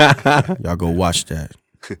 Alpha. Y'all go watch that.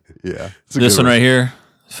 Yeah, This one right here,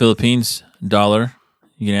 Philippines dollar.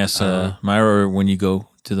 You can ask Myra when you go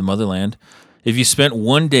to the motherland. If you spent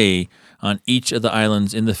one day on each of the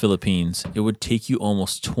islands in the Philippines, it would take you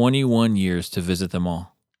almost 21 years to visit them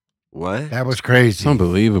all. What? That was crazy. It's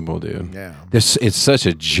unbelievable, dude. Yeah. It's such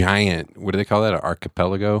a giant. What do they call that? An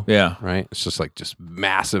archipelago. Yeah, Right. It's just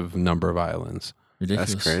massive number of islands.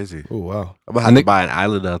 ridiculous. That's crazy. Oh wow. I'm gonna have to buy an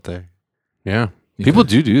island out there. Yeah, people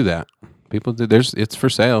do that. People do. It's for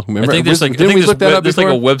sale. I Remember, think there's like didn't we look that up there's like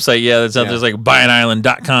before? a website, that's out there's like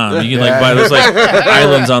buyanisland.com. You can like buy there's like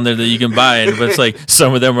islands on there that you can buy, but it's like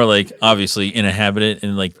some of them are like obviously uninhabited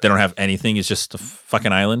and like they don't have anything. It's just a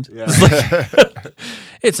fucking island. Yeah. It's like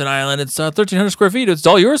it's an island. It's 1,300 square feet. It's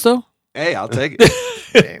all yours though. Hey, I'll take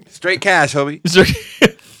it. Straight cash, homie.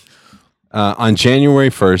 On January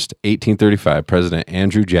 1st, 1835, President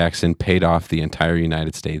Andrew Jackson paid off the entire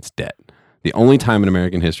United States debt. The only time in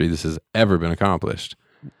American history this has ever been accomplished.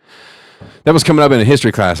 That was coming up in a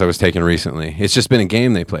history class I was taking recently. It's just been a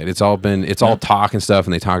game they played. It's all talk and stuff,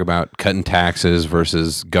 and they talk about cutting taxes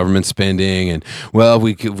versus government spending, and if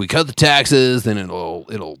we cut the taxes, then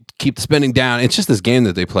it'll keep the spending down. It's just this game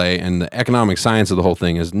that they play, and the economic science of the whole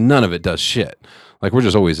thing is none of it does shit. Like we're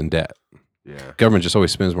just always in debt. Yeah. Government just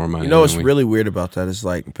always spends more money. You know what's really weird about that is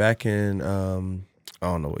like back in I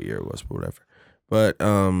don't know what year it was, but whatever. But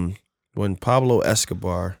when Pablo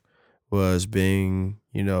Escobar was being,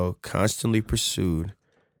 constantly pursued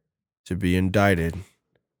to be indicted,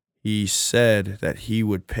 he said that he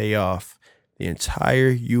would pay off the entire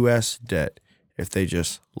U.S. debt if they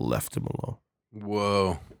just left him alone.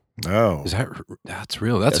 Whoa. Oh. That's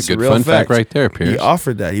real. That's a a good real fun fact fact. right there, Pierce. He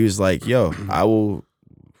offered that. He was like, "Yo, I will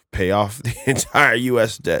pay off the entire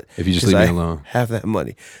U.S. debt If you just 'cause leave me I alone." Have that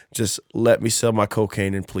money. Just let me sell my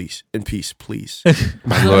cocaine in peace, please.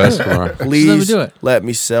 Pablo Escobar. Please let me do it. let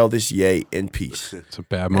me sell this yay in peace." It's a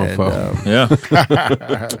bad And, mofo.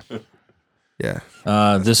 Yeah.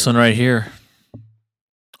 yeah. This one right here.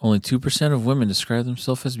 Only 2% of women describe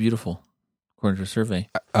themselves as beautiful, according to a survey.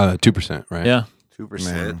 2%, right? Yeah.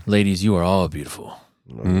 2%. Ladies, you are all beautiful.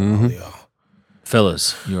 Mhm.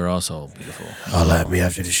 Fellas, you are also beautiful. Holla at me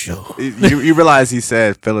after the show. You realize he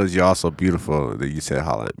said, fellas, you're also beautiful. Then you said,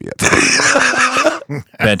 holla at me.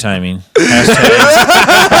 Bad timing. Hashtag.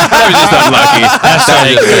 just unlucky.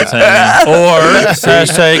 Hashtag bad timing. Or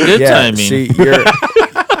hashtag good timing. See,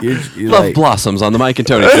 you're Love like, blossoms on the Mike and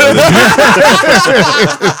Tony show.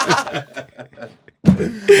 What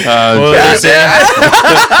did they say?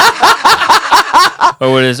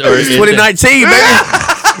 Or is 2019, baby.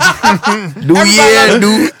 New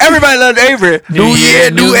year, Everybody loved Avery. new year,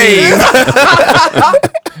 new aim.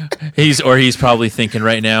 He's probably thinking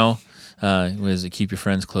right now. What is it? Keep your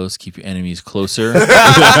friends close, keep your enemies closer.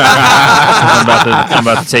 I'm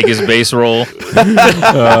about to take his bass roll.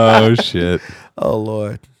 Oh, shit. Oh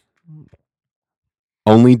Lord.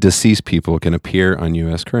 Only deceased people can appear on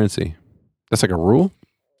U.S. currency. That's like a rule?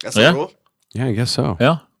 That's Yeah. a rule. Yeah, I guess so.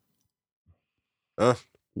 Yeah.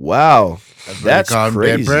 Wow. That's That's dead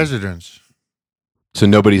crazy. presidents. So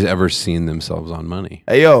nobody's ever seen themselves on money.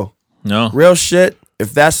 Hey yo, No. real shit.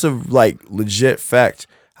 If that's a legit fact,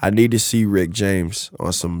 I need to see Rick James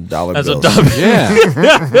on some dollar That's a bills. dub.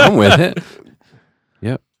 Yeah. I'm with it.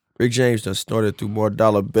 Yep. Rick James done snorted through more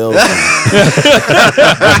dollar bills.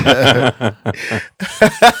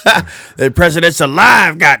 The president's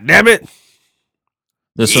alive, goddammit.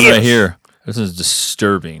 This one right here. This is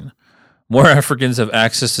disturbing. More Africans have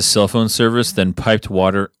access to cell phone service than piped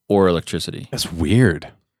water or electricity. That's weird.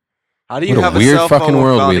 How do you What a have weird a cell phone fucking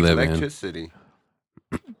world without we live in. electricity?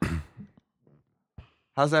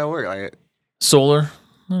 How's that work? Like Solar.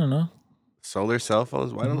 I don't know. solar cell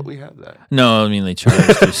phones? Why don't we have that? No, I mean they charge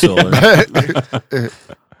through solar. I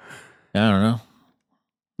don't know.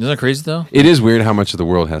 Isn't that crazy though? It is weird how much of the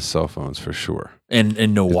world has cell phones for sure.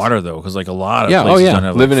 And no water though, because like a lot of Yeah, places oh yeah, don't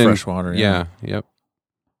have living like, in fresh water. Yeah, yep.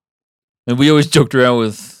 And we always joked around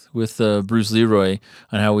with Bruce Leroy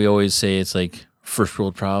on how we always say it's like first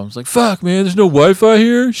world problems. Like, fuck, man, there's no Wi-Fi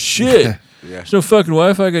here. Shit, Yeah. there's no fucking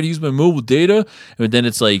Wi-Fi. I got to use my mobile data. And then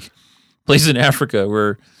it's like places in Africa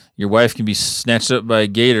where your wife can be snatched up by a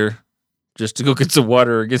gator just to go get some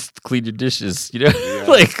water or get to clean your dishes. You know, Yeah,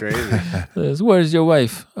 like crazy. where is your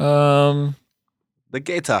wife? The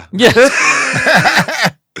gator. Yeah,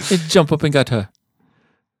 jump up and got her.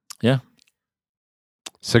 Yeah.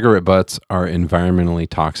 Cigarette butts are environmentally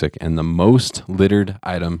toxic and the most littered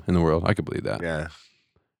item in the world. I could believe that. Yeah.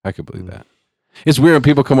 I could believe that. It's weird when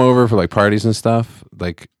people come over for like parties and stuff.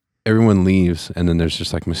 Like everyone leaves, and then there's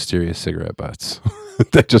just like mysterious cigarette butts.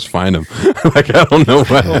 They just find them. Like I don't know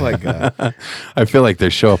why. Oh my God. I feel like they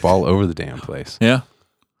show up all over the damn place. Yeah.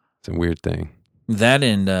 It's a weird thing. That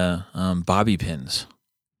and bobby pins.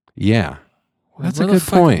 Yeah, that's a Where the good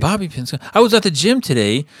fuck are point. Bobby pins. I was at the gym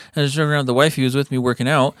today, and I was driving around. The wifey was with me working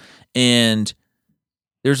out, and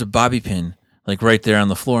there's a bobby pin like right there on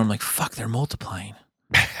the floor. I'm like, fuck, they're multiplying.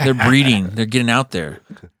 They're breeding. They're getting out there.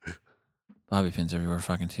 Bobby pins everywhere,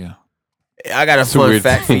 fucking too. I got a a fun weird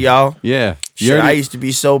fact thing. for y'all. Yeah, you Shit, I already- used to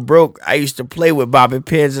be so broke. I used to play with bobby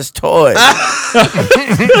pins as toys. is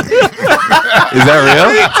that real?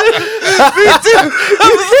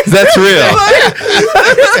 That's real.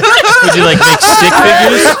 Would you like make stick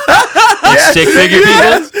figures? Like stick figure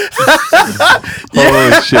people? Holy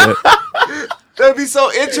shit! That'd be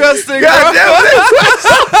so interesting.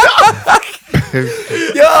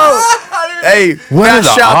 Yo, hey, What are the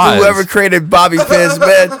shout out odds? to whoever created bobby pins,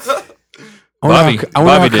 man. I wonder Bobby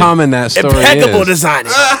how did. common that story Impeccable is.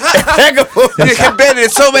 designing. Impeccable. You can bend it in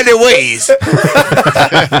so many ways.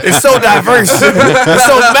 It's so diverse. It's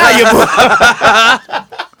so valuable.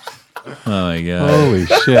 Oh my god. Holy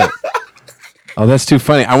shit! Oh, that's too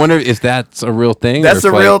funny. I wonder if that's a real thing. or That's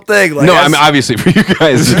if, a real thing. Like, no, I that's- mean obviously for you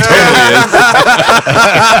guys it totally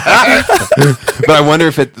is. But I wonder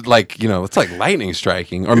if it like it's like lightning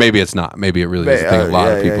striking, or maybe it's not. Maybe it really is a thing. A lot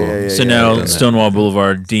of people. So now Stonewall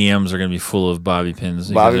Boulevard DMs are going to be full of bobby pins.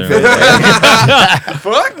 Bobby because they're-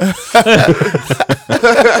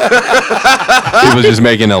 People just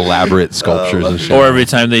making elaborate sculptures and shit. Or every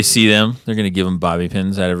time they see them, they're going to give them bobby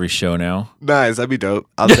pins at every show now. Nice. That'd be dope.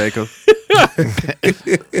 I'll take them.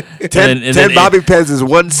 And 10 then bobby pins is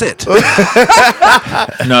 1 cent. No,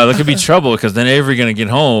 there could be trouble because then Avery going to get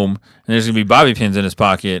home and there's going to be bobby pins in his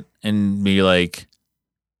pocket and be like,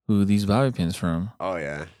 who are these bobby pins from? Oh,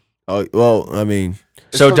 yeah. Oh, well, I mean,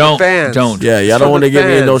 So from the don't. fans. Yeah, y'all from don't want the to get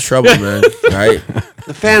me in no fans. trouble, man. Right?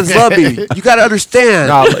 The fans love me. You got to understand.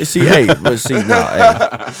 No, see, hey,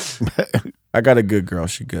 I got a good girl.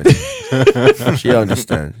 She good. She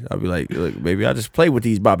understands. I'll be like, look, baby, I just play with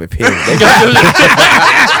these bobby pins.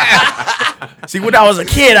 See, when I was a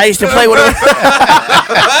kid, I used to play with them.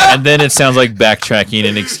 And then it sounds like backtracking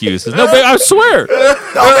and excuses. No, babe, I swear. No,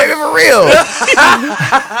 baby, for real.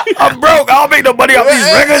 I'm broke. I don't make no money off these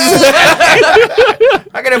records.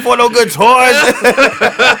 I can't afford no good toys.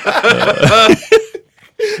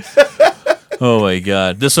 Oh my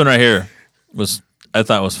god, this one right here I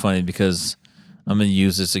thought was funny because I'm gonna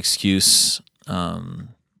use this excuse. I'll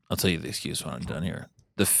tell you the excuse when I'm done here.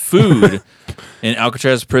 The food in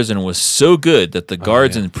Alcatraz prison was so good that the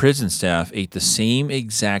guards and prison staff ate the same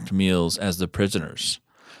exact meals as the prisoners.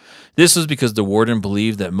 This was because the warden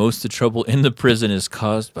believed that most of the trouble in the prison is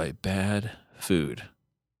caused by bad food.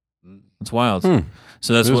 It's wild. So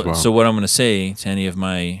that's It is what. wild. So what I'm going to say to any of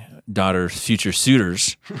my daughter's future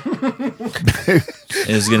suitors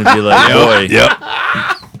is going to be like, boy,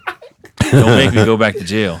 don't make me go back to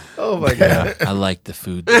jail. Oh my god. I like the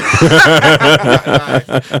food. That's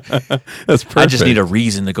perfect. I just need a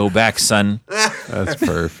reason to go back, son. That's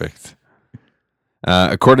perfect.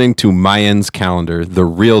 According to Mayan's calendar, the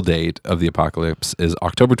real date of the apocalypse is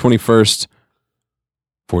October 21st,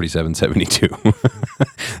 4772.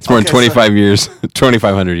 It's more than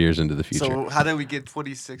 2,500 years into the future. So how did we get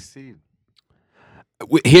 2016?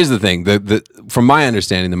 Here's the thing. From my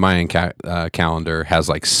understanding, the Mayan calendar has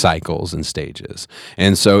like cycles and stages.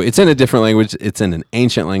 And so it's in a different language. It's in an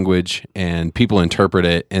ancient language, and people interpret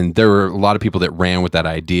it. And there were a lot of people that ran with that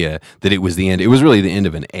idea that it was the end. It was really the end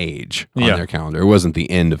of an age on their calendar. It wasn't the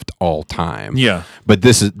end of all time. Yeah. But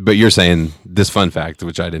you're saying this fun fact,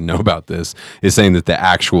 which I didn't know about this, is saying that the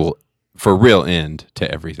actual, for real end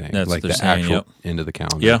to everything. That's like what the they're saying, actual yep. end of the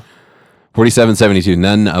calendar. Yeah. 4772.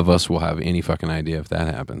 None of us will have any fucking idea if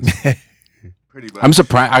that happens. Pretty much. I'm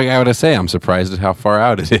surprised. I gotta say, I'm surprised at how far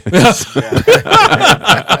out it is.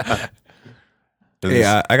 Hey,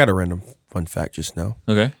 I got a random fun fact just now.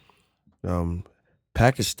 Okay.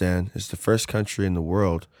 Pakistan is the first country in the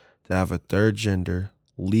world to have a third gender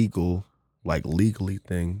legally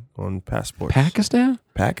thing on passports. Pakistan?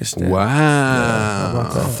 Pakistan. Wow. How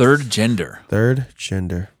about that? Third gender. Third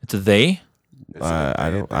gender. It's a they.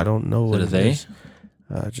 I don't know what Is it a they? is.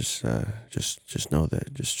 Just know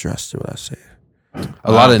that. Just trust what I say.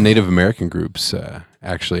 A lot of Native American groups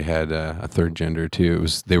actually had a third gender too.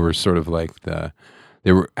 They were sort of like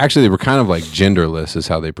they were kind of like genderless is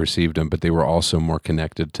how they perceived them, but they were also more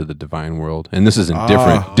connected to the divine world. And this is in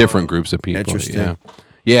different groups of people. Interesting.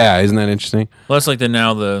 Yeah, isn't that interesting? Well, that's like the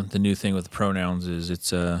new thing with pronouns is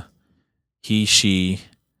it's he, she,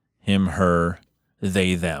 him, her,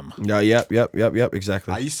 they, them. No, yep,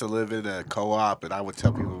 exactly. I used to live in a co-op, and I would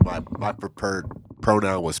tell people my preferred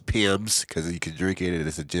pronoun was Pims because you can drink it and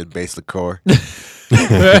it's a gin-based liqueur.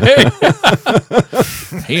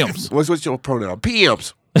 Hams. What's your pronoun?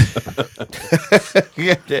 Pims.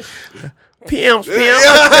 Pims.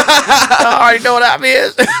 I already know what that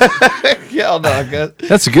means. Yeah, no, good.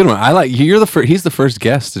 That's a good one. I like you're the first. He's the first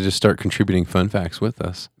guest to just start contributing fun facts with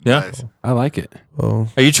us. Yeah. Nice. I like it. Oh,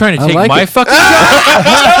 Are you trying to I take like my it. fucking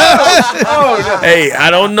hey, I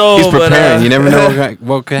don't know. He's preparing. You never know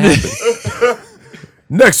what could happen.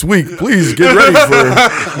 Next week, please get ready for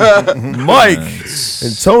Mike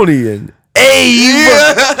and Tony and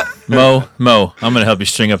Mo, I'm gonna help you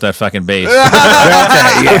string up that fucking bass.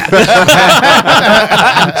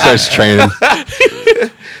 Starts training.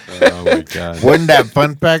 Oh my god. Wasn't that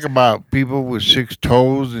fun fact about people with 6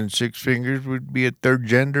 toes and 6 fingers would be a third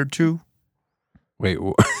gender too? Wait,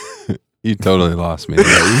 you totally lost me.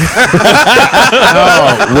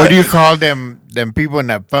 Oh, what do you call them people in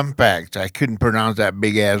that fun facts? I couldn't pronounce that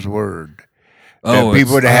big ass word. Oh, The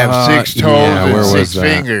people that have 6 toes yeah, where and was 6 that?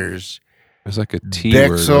 fingers. There's like a T word,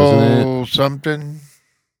 wasn't it? Dexel something.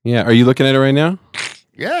 Yeah. Are you looking at it right now?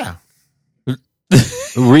 Yeah.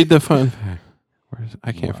 Read the fun fact.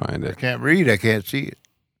 I can't find I it. can't read. I can't see it.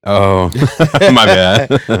 Oh, my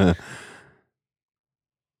bad.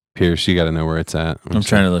 Pierce, you got to know where it's at. I'm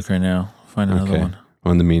trying to look right now. Find another one.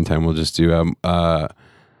 Well, in the meantime, we'll just do. You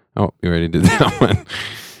already did that one.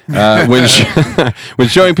 When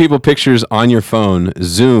showing people pictures on your phone,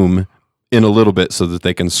 zoom in a little bit so that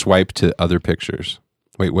they can swipe to other pictures.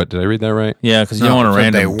 Wait, what? Did I read that right? Yeah, because you No, don't want a so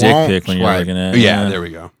random they dick won't pic when you're swipe. looking at. Yeah, there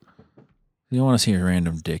we go. You don't want to see a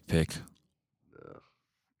random dick pic.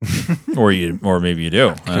 or maybe you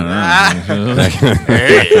do. I don't know.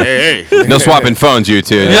 Hey. No swapping phones, you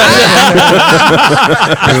two.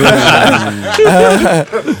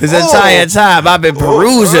 this entire time I've been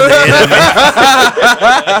perusing it.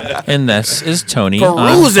 And this is Tony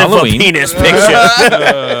Perusing on for Halloween. penis picture.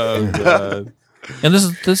 And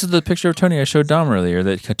this is the picture of Tony I showed Dom earlier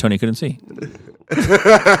that Tony couldn't see.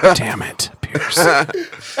 Damn it, Pierce.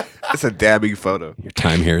 It's a damning photo. Your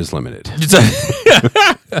time here is limited.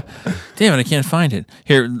 Damn it, I can't find it.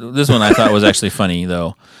 Here, this one I thought was actually funny,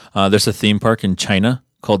 though. There's a theme park in China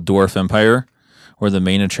called Dwarf Empire, where the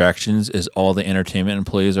main attractions is all the entertainment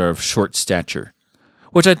employees are of short stature,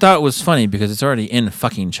 which I thought was funny because it's already in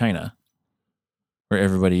fucking China, where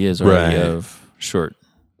everybody is already Right. of short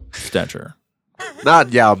stature.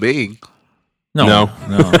 Not Yao Ming. No,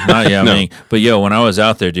 not Yao Ming. But yo, when I was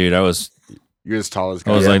out there, dude, I was You're as tall as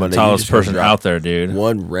I was Yeah, like man, the you tallest just wanna person drop out there, dude.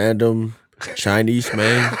 One random Chinese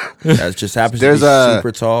man that just happens There's to be a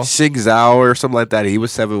super tall. Xing Zhao or something like that. He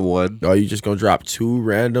was 7'1". Oh, you just gonna drop 2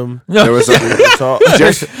 random There was a super tall?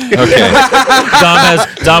 Okay.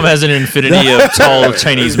 Dom has an infinity of tall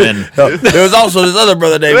Chinese men. There was also this other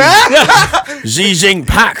brother named Xi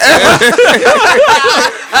Jinping.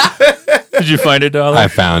 Did you find it, Dollar? I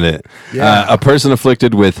found it. A person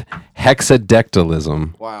afflicted with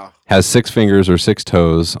hexadectilism wow. has 6 fingers or 6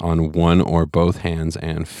 toes on one or both hands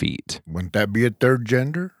and feet. Wouldn't that be a third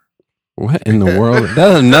gender? What in the world? That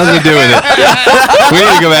has nothing to do with it. We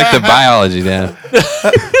need to go back to biology, Dan.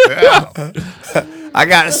 I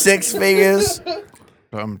got 6 fingers,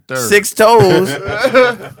 I'm third. 6 toes.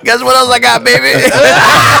 Guess what else I got, baby?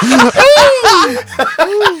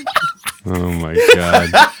 Oh my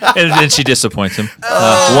god. And then she disappoints him.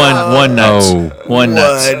 One nut. Oh. One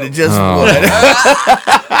nut. One, just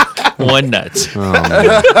one. One nut.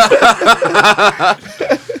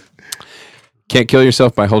 Can't kill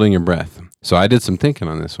yourself by holding your breath. So I did some thinking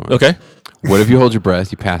on this one. Okay. What if you hold your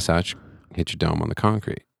breath, you pass out, you hit your dome on the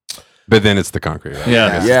concrete? But then it's the concrete. Right?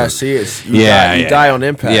 Yeah. Yeah, see, it's you Yeah, die on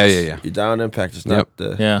impact. Yeah. You die on impact. It's Yep. not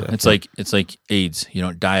the Yeah, it's like AIDS. You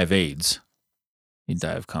don't die of AIDS. You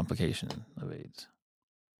die of complication of AIDS.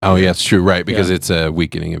 Oh, yeah, it's true, right? Because Yeah. it's a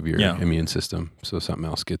weakening of your Yeah. immune system. So something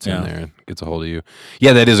else gets Yeah. in there and gets a hold of you.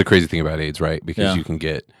 Yeah, that is a crazy thing about AIDS, right? Because Yeah. you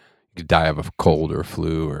could die of a cold or a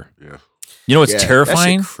flu or. You know what's Yeah, that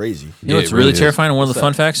terrifying? shit crazy. You know Yeah, what's it really really is. terrifying? One of the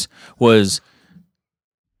fun facts was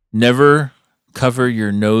never cover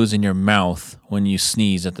your nose and your mouth when you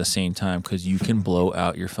sneeze at the same time because you can blow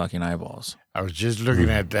out your fucking eyeballs. I was just looking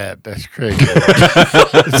at that. That's crazy.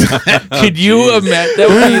 Could you imagine? That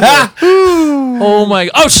would be oh my!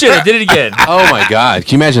 Oh shit! I did it again. Oh my God!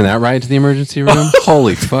 Can you imagine that ride to the emergency room?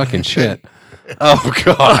 Holy fucking shit! Oh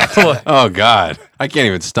God! Oh God! I can't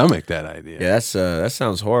even stomach that idea. Yeah, that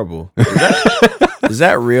sounds horrible. Is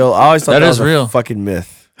that real? I always thought That that is was a real. fucking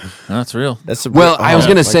myth. No, that's real. That's a Well, I was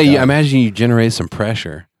gonna my say, God. imagine you generate some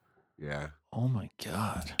pressure. Yeah. Oh my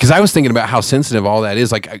god! Because I was thinking about how sensitive all that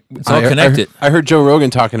is. Like, It's all connected. I heard Joe Rogan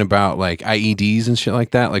talking about like IEDs and shit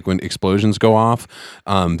like that. Like when explosions go off,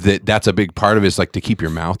 that's a big part of it. Is like to keep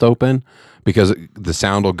your mouth open because the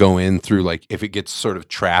sound will go in through like if it gets sort of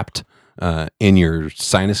trapped in your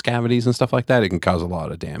sinus cavities and stuff like that, it can cause a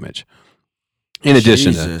lot of damage. In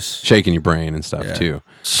addition Jesus. to shaking your brain and stuff Yeah. too.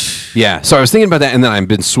 Yeah. So I was thinking about that, and then I've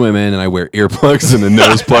been swimming, and I wear earplugs and a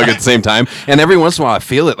nose plug at the same time. And every once in a while, I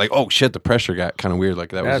feel it, like, oh shit, the pressure got kind of weird. Like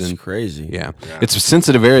that That's was in. crazy. Yeah. It's a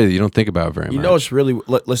sensitive area that you don't think about very You much. know, it's really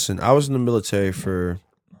listen. I was in the military for,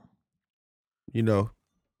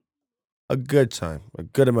 a good time, a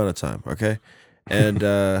good amount of time. Okay, and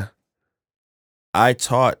I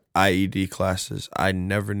taught IED classes. I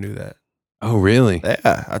never knew that. Oh, really?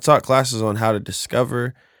 Yeah, I taught classes on how to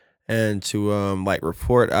discover and to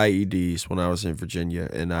report IEDs when I was in Virginia,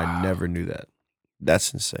 and I never knew that.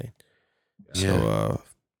 That's insane. So,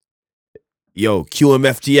 yo,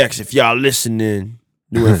 QMFDX, if y'all listening,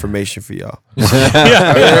 new information for y'all.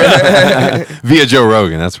 Via Joe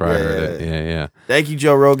Rogan. That's where I heard it. Yeah. Yeah. Thank you,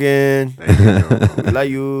 Joe Rogan. Thank you, Joe Rogan. We love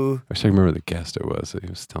you. I wish I remember the guest it was that he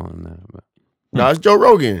was telling him that. But. No, it's Joe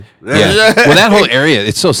Rogan. Yeah. Well, that whole area,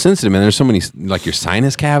 it's so sensitive, man. There's so many, like your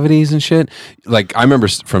sinus cavities and shit. Like, I remember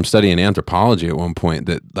from studying anthropology at one point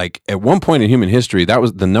that, like, at one point in human history, that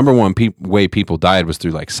was the number one way people died was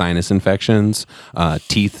through, like, sinus infections,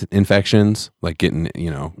 teeth infections, like getting,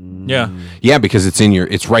 Yeah. Yeah, because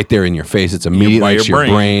it's right there in your face. It's immediately by it's your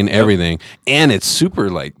your brain. brain, everything. And it's super,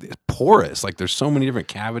 like, porous. Like, there's so many different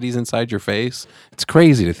cavities inside your face. It's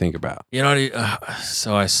crazy to think about. You know,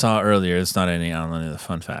 so I saw earlier, it's not any of the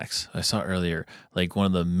fun facts. I saw earlier, like one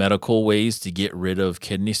of the medical ways to get rid of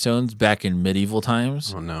kidney stones back in medieval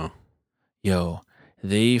times. Oh, no. Yo,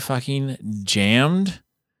 they fucking jammed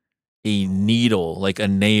a needle, like a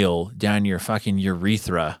nail, down your fucking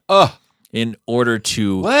urethra Oh, in order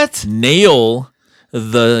to what? nail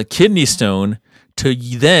the kidney stone to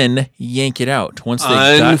then yank it out. Once they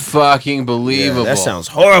got Unfucking believable. That sounds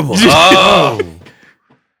horrible. Oh.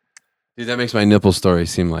 Dude, that makes my nipple story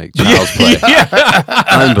seem like child's play.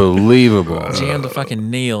 Unbelievable. jammed the fucking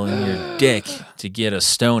nail in your dick to get a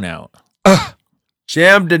stone out.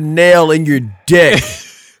 Jammed a nail in your dick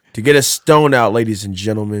to get a stone out, ladies and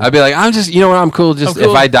gentlemen. I'd be like, I'm just, you know what, I'm cool. Just I'm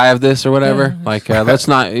cool. if I die of this or whatever, like, let's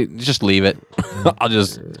not, just leave it. I'll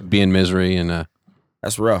just be in misery and,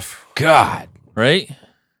 That's rough. God. Right?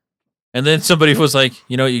 And then somebody was like,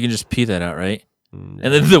 you know, you can just pee that out, right? And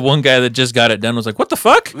then the one guy that just got it done was like, what the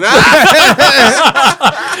fuck?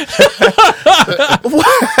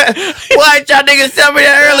 What y'all niggas tell me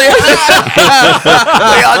that earlier?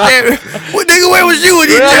 What nigga, where was you when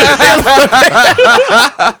you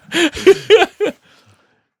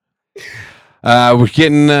We're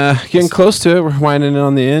getting close to it. We're winding in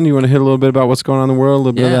on the end. You want to hit a little bit about what's going on in the world? A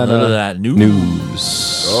little bit Yeah, of a that, little of that news.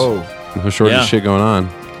 news. Oh, No shortage Yeah. of shit going on.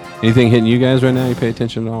 Anything hitting you guys right now? You pay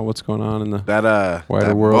attention at all? What's going on in the That wider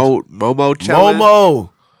that world? Momo challenge,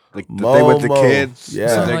 Momo. like the thing with the Momo. kids. Yeah.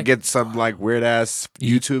 So they Like- get some like weird ass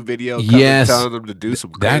YouTube video coming Yes. telling them to do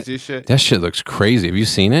some That- crazy shit. That shit looks crazy. Have you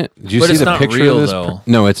seen it? Did you But see it's the not picture real, of this? though.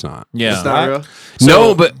 No, it's not. Yeah. It's not real.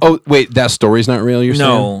 No, but wait, that story's not real. You're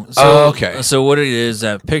No. saying? So, Oh, okay. So what it is,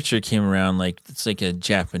 that picture came around like it's like a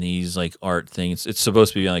Japanese like art thing. It's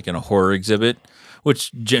supposed to be like in a horror exhibit,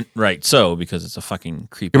 which right so because it's a fucking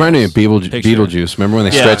creepy. It reminded me of picture. Beetlejuice. Remember when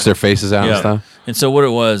they Yeah. stretched their faces out and Yeah. stuff? And so what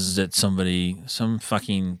it was is that some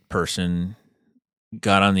fucking person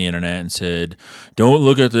got on the internet and said, "Don't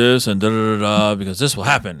look at this," and da da da da because this will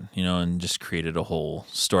happen, and just created a whole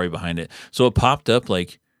story behind it. So it popped up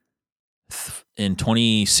like in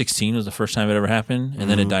 2016 was the first time it ever happened, and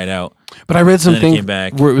then it died out. But I read And then it something came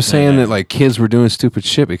back, where it was and then saying it that like kids were doing stupid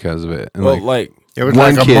shit because of it. And Well, like It was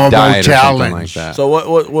one like a kid Momo died or something challenge. like that.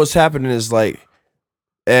 so what's happening is like,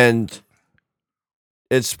 and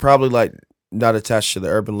it's probably like not attached to the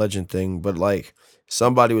urban legend thing, but like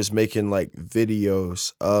somebody was making like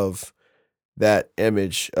videos of that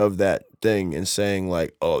image of that thing and saying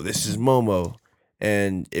like, oh, this is Momo,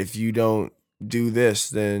 and if you don't do this,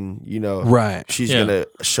 then Right. she's Yeah. gonna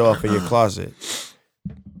show up in your closet.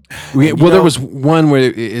 Well, know- there was one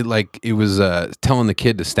where it was telling the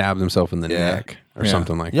kid to stab himself in the Yeah. neck or Yeah.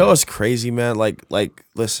 something like You know that. what's crazy, man? Like,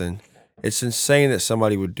 listen, it's insane that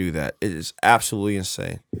somebody would do that. It is absolutely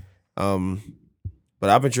insane. But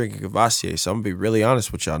I've been drinking Cavassier, so I'm gonna be really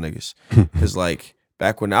honest with y'all niggas. Cause like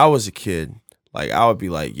back when I was a kid, like I would be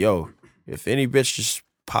like, yo, if any bitch just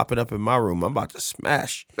popping up in my room, I'm about to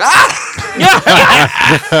smash.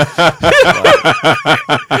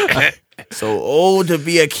 So old to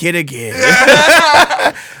be a kid again.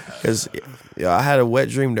 Cause I had a wet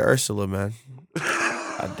dream to Ursula, man.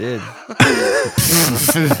 I did.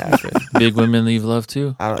 It happened. Big women leave love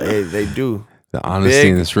too. They do. The honesty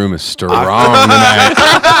Big in this room is strong tonight.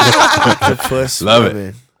 Octopus Love it.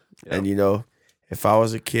 women. And if I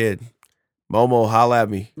was a kid, Momo, holla at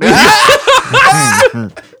me. If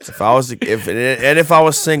I was if I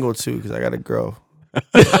was single too, because I got a girl.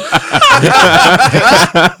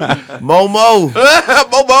 Momo.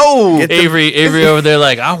 Get the- Avery over there,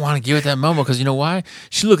 like, I want to give it that Momo because you know why?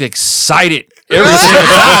 She looked excited every single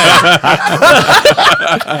time.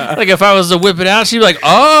 Like if I was to whip it out, she'd be like,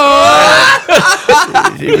 "Oh!"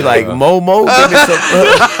 She'd be like, Momo,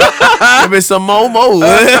 give me some Momo.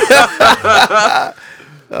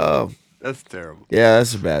 That's terrible. Yeah,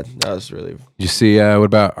 that's bad. That was really. You see, what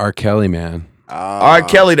about R. Kelly, man? R.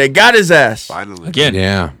 Kelly, they got his ass. Finally. Again,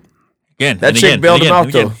 Yeah. again. That and chick again, bailed and him again, out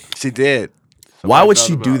and again. though. She did. Why would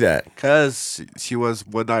she do that? Because she was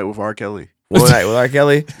one night with R. Kelly. One night with R.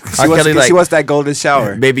 Kelly. She R. wants, Kelly, like, she wants that golden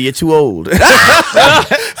shower. baby, you're too old.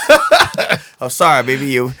 I'm sorry,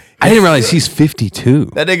 baby. I didn't realize he's 52.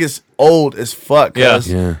 That nigga's old as fuck. Yeah.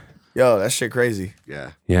 Cuz. Yeah. Yo, that shit crazy.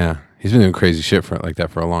 Yeah. Yeah. He's been doing crazy shit like that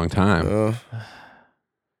for a long time.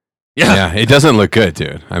 Yeah. Yeah, it doesn't look good,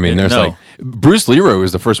 dude. I mean, there's No. like Bruce Leroy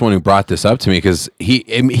was the first one who brought this up to me because he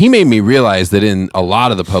made me realize that in a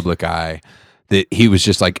lot of the public eye that he was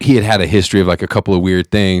just like he had a history of like a couple of weird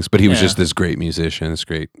things, but he was Yeah. just this great musician, this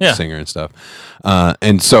great Yeah. singer and stuff.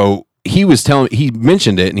 And so he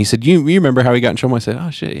mentioned it and he said, you remember how he got in trouble? I said, oh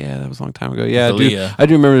shit, yeah, that was a long time ago. Yeah, Aaliyah. I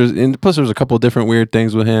do remember. And plus there was a couple of different weird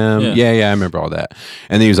things with him. Yeah. Yeah, I remember all that.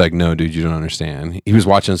 And then he was like, no, dude, you don't understand. He was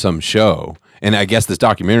watching some show. And I guess this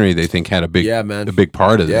documentary they think had a big, man. a big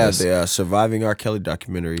part of Yeah, this. the Surviving R. Kelly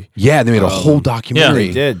documentary. Yeah, they made a whole documentary.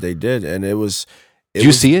 They did. And it was. Did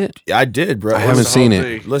you see it? I did, bro. I haven't seen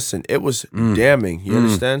it. Listen, it was damning. You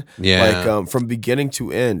understand? Yeah. Like from beginning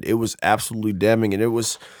to end, it was absolutely damning. And it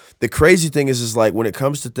was the crazy thing is like when it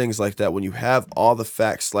comes to things like that, when you have all the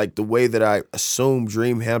facts, like the way that I assume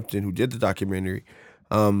Dream Hampton, who did the documentary,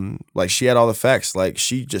 like she had all the facts, like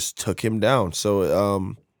she just took him down.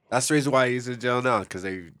 So That's the reason why he's in jail now, because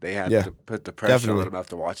they had Yeah, to put the pressure definitely. on him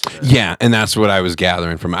after watching it. Yeah, and that's what I was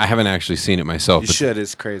gathering from it. I haven't actually seen it myself, You but should.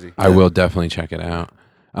 It's crazy. I will definitely check it out.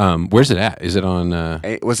 Where's it at? Is it on?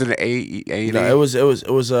 Was it an A? you know, it was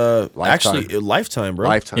actually Lifetime. Lifetime, bro.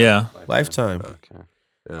 Lifetime. Yeah. Lifetime.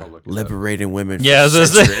 Yeah. Liberating women. Yeah, I was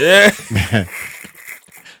gonna say.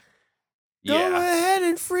 Go ahead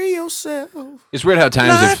and free yourself. It's weird how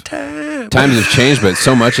times have changed, but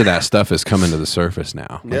so much of that stuff is coming to the surface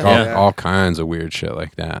now. Like Yeah. all kinds of weird shit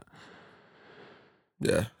like that.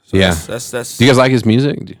 Yeah. So Yeah. That's Do you guys like his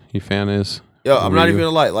music? You fan of his? Yo, I'm not Were you- even gonna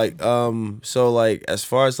lie. Like, so like as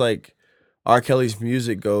far as like R. Kelly's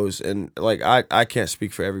music goes, and like I can't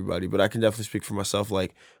speak for everybody, but I can definitely speak for myself.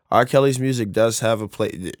 Like R. Kelly's music does have a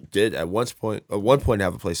place. It did at one point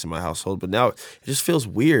have a place in my household, but now it just feels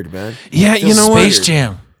weird, man. Yeah, you know what? Space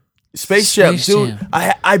Jam. Space Jam, Space dude. Jam.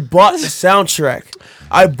 I bought the soundtrack.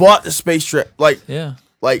 I bought the Space Jam Yeah.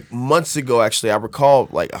 like months ago. Actually, I recall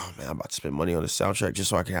like, oh man, I'm about to spend money on this soundtrack just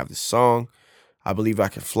so I can have this song. I Believe I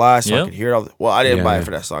Can Fly, so I Yep. can hear it all. Well, I didn't buy Yeah. it for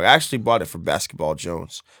that song. I actually bought it for Basketball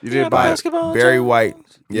Jones. You didn't buy it. Barry White,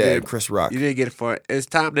 yeah, did. and Chris Rock. You didn't get it for it. It's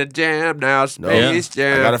time to jam now. No, Space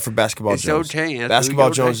Jam. I got it for Basketball It's your Jones. chance. Basketball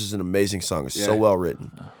Do your Jones thing. is an amazing song. It's Yeah. so well written.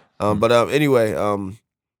 But anyway,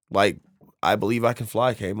 like I Believe I Can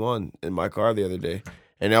Fly came on in my car the other day,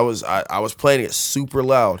 and I was playing it super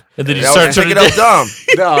loud. And then you I start was picking turning up Dom.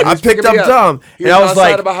 No, he I was picked picking up me Dom, He and I was outside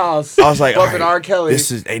like, of my house. all bumping right, R. Kelly. this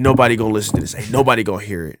is ain't nobody gonna listen to this. Ain't nobody gonna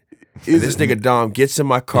hear it. And this nigga Dom gets in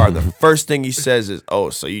my car. The first thing he says is, "Oh,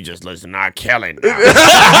 so you just listen to R. Kelly now?"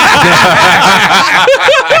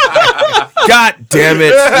 God damn it!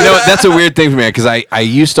 You know, that's a weird thing for me because I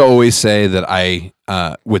used to always say that I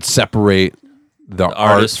would separate the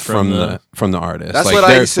artist art from the artist. That's like what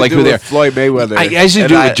I used to do with Floyd Mayweather. I used to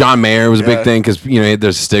do it with John Mayer. Was a big Yeah. thing because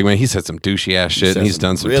there's a stigma. He said some douchey ass shit, and he's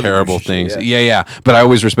done some really terrible douchey things. shit, Yeah. But I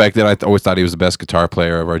always respected. I always thought he was the best guitar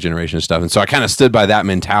player of our generation and stuff. And so I kind of stood by that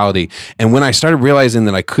mentality. And when I started realizing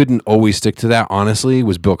that I couldn't always stick to that, honestly,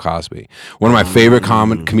 was Bill Cosby, one of my favorite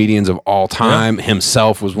comedians of all time.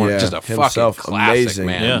 Himself was one just a himself, fucking classic, amazing,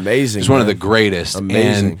 man. Yeah. amazing. He's one of the man. greatest.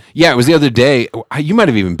 Amazing. And yeah, it was the other day. You might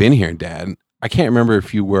have even been here, Dad. I can't remember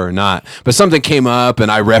if you were or not, but something came up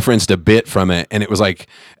and I referenced a bit from it. And it was like,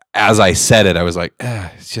 as I said it, I was like,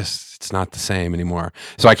 it's not the same anymore.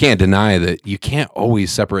 So I can't deny that you can't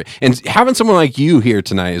always separate. And having someone like you here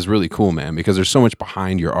tonight is really cool, man, because there's so much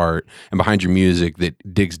behind your art and behind your music that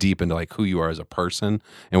digs deep into like who you are as a person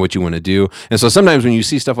and what you want to do. And so sometimes when you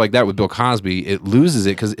see stuff like that with Bill Cosby, it loses it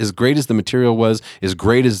because as great as the material was, as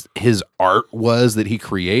great as his art was that he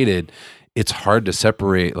created, it's hard to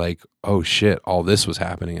separate like, oh shit, all this was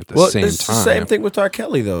happening at the same it's time. the same thing with R.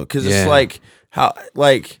 Kelly though, because Yeah. it's like how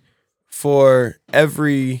for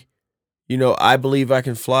every, I believe I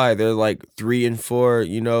can fly. They're like 3 and 4.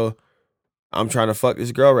 I'm trying to fuck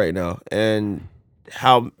this girl right now, and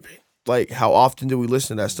how often do we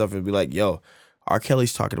listen to that stuff and be like, yo, R.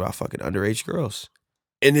 Kelly's talking about fucking underage girls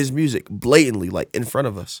in his music, blatantly, like in front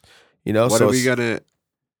of us. What so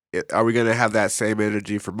are we gonna have that same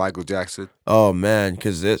energy for Michael Jackson? Oh man,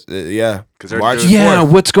 because they're March doing-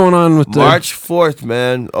 4th. What's going on with March 4th,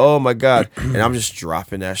 man. Oh my God. And I'm just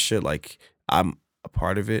dropping that shit like I'm a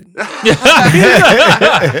part of it.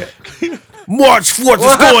 March 4th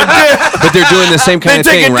is going down. But they're doing the same kind They're of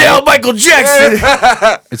thing, taking right? down Michael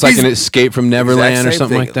Jackson. It's like an Escape from Neverland Exact or same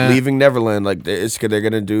something thing. like that. Leaving Neverland. Like they're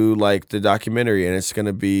gonna do like the documentary, and it's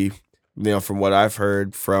gonna be, from what I've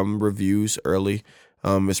heard from reviews early,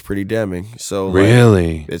 it's pretty damning. So like,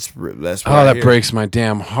 Really? that's what Oh, I that hear. breaks my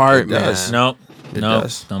damn heart, It man. does. Nope.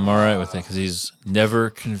 does. I'm all right with it because he's never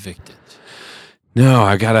convicted. No,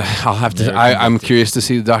 I'll have to. Never I'm convicted. curious to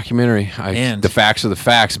see the documentary. And- the facts are the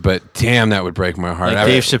facts, but damn, that would break my heart. Like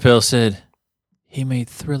Dave Chappelle said, he made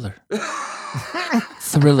Thriller.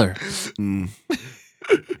 Thriller.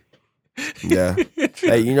 Yeah.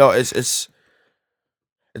 Hey,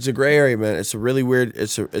 it's a gray area, man. It's a really weird.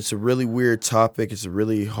 It's a really weird topic. It's a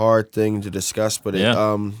really hard thing to discuss. But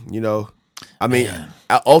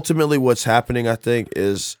ultimately, what's happening, I think,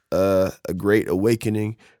 is a great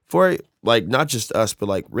awakening for like not just us, but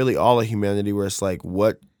like really all of humanity. Where it's like,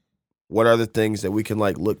 what are the things that we can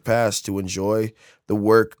like look past to enjoy the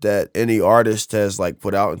work that any artist has like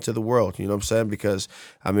put out into the world? You know what I'm saying? Because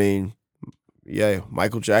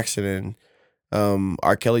Michael Jackson and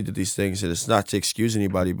R. Kelly did these things, and it's not to excuse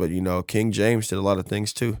anybody, but King James did a lot of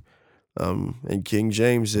things too. And King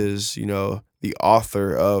James is, the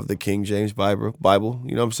author of the King James Bible.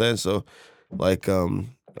 You know what I'm saying? So, like, are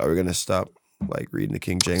we gonna stop like reading the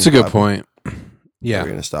King James? It's a good Bible? point. Are Yeah, we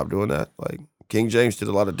gonna stop doing that? Like, King James did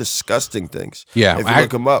a lot of disgusting things. yeah. If you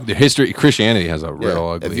look him up, the history Christianity has a yeah. real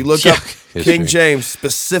ugly. If you look up history. King James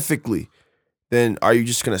specifically, then are you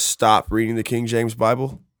just gonna stop reading the King James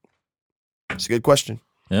Bible? It's a good question.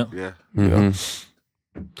 Yeah. Yeah. Mhm.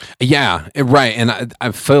 Yeah, right. And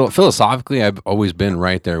I feel philosophically, I've always been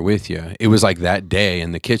right there with you. It was like that day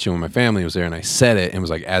in the kitchen when my family was there, and I said it, and it was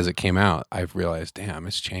like as it came out, I realized, damn,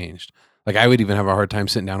 it's changed. Like I would even have a hard time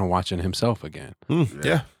sitting down and watching himself again.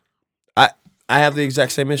 Yeah. I have the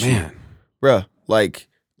exact same issue. Man, Bruh, like,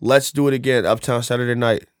 let's do it again. Uptown Saturday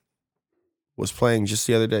Night was playing just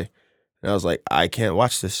the other day. And I was like, I can't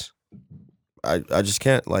watch this. I just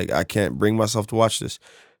can't. Like, I can't bring myself to watch this.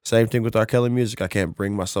 Same thing with R. Kelly music. I can't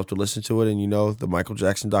bring myself to listen to it. And, the Michael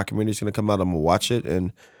Jackson documentary is going to come out. I'm going to watch it,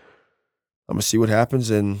 and I'm going to see what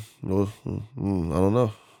happens. And, I don't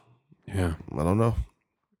know. yeah, I don't know.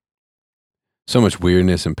 so much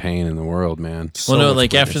weirdness and pain in the world, man. So Well, no, much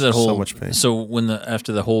like after weirdness, that whole, so much pain. so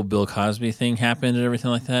after the whole Bill Cosby thing happened and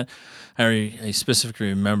everything like that, I specifically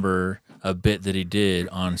remember a bit that he did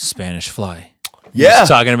on Spanish Fly. He Yeah. was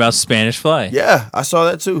talking about Spanish Fly. Yeah, I saw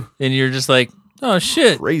that too. And you're just like, oh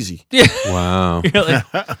shit. Crazy. Yeah. Wow. You're like,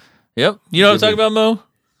 yep. You know what I'm talking about, Mo?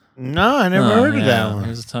 No, I never Oh, heard of that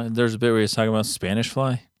one. There's a bit where he was talking about Spanish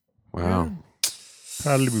Fly. Wow.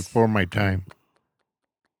 Probably before my time.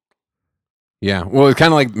 Yeah. Well, it's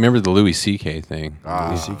kind of like remember the Louis C.K. thing.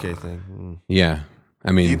 CK thing. Yeah. I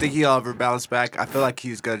Do mean, you think he'll ever bounce back? I feel like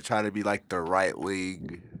he's gonna try to be like the right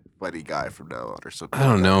wing sweaty guy from now on or something. I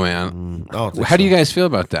don't know, man. I don't think How do so. you guys feel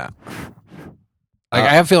about that? Like,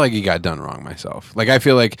 I feel like he got done wrong myself. Like, I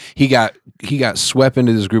feel like he got swept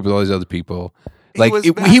into this group with all these other people. Like,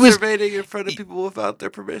 he was masturbating in front of people without their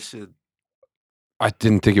permission. I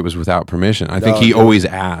didn't think it was without permission. I No, think he no. always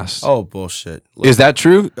asked. Oh, bullshit. Is that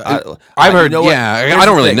true? I've heard. You know what? Yeah, Here's I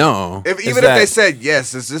don't the really thing. know. Even if that- they said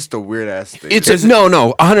yes, it's just a weird ass thing. It's no,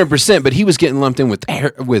 100%. But he was getting lumped in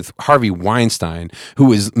with Harvey Weinstein, who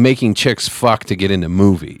was making chicks fuck to get into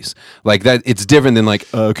movies. Like that, it's different than like,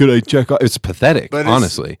 could I check out? It's pathetic, But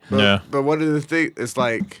honestly. Yeah. But one of the things is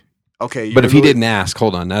like, okay. But if he Louis- didn't ask,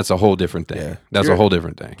 hold on, that's a whole different thing. Yeah. That's a You're- whole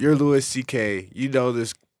different thing. You're Louis C.K. You know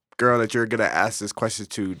this girl that you're gonna ask this question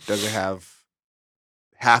to doesn't have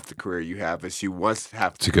half the career you have, and she wants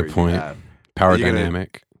half the It's a career good point. you have. Power You're gonna-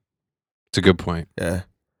 dynamic. It's a good point. Yeah.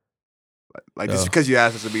 Like just No. because you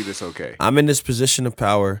asked doesn't mean it's okay. I'm in this position of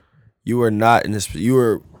power. You are not in this. You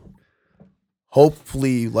are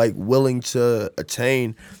hopefully like willing to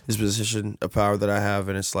attain this position of power that I have,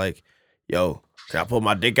 and it's like, yo, can I put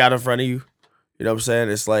my dick out in front of you? You know what I'm saying?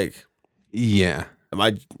 It's like, Yeah. am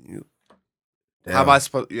I? How am I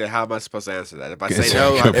supposed? Yeah, how am I supposed to answer that? If I Good say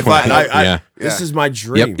no, point. If I Yeah. this is my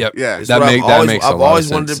dream. Yep. yeah. It's That what make- I've that always, makes a I've lot of always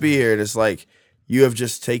wanted sense. to be here, and it's like you have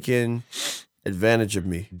just taken advantage of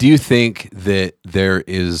me. Do you think that there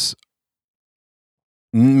is,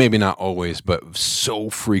 maybe not always, but so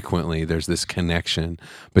frequently, there's this connection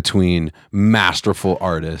between masterful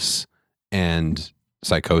artists and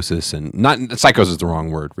psychosis? And not psychosis is the wrong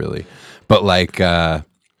word, really, but like, A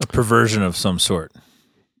perversion of some sort.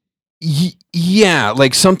 yeah,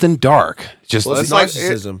 like something dark. Just Well, it's it's like-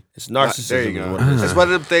 narcissism. It's narcissism. There you is go. what it is. It's one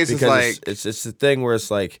of them things. It's Because like it's the thing where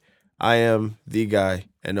it's like I am the guy,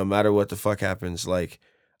 and no matter what the fuck happens, like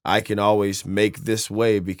I can always make this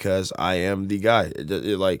way because I am the guy.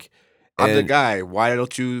 Like I'm the and- guy. Why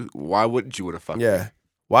wouldn't you want to fuck? me? Yeah.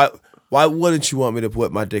 Why wouldn't you want me to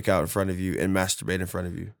put my dick out in front of you and masturbate in front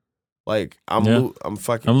of you? Like I'm Yeah. I'm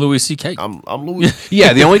fucking I'm Louis C.K. I'm Louis.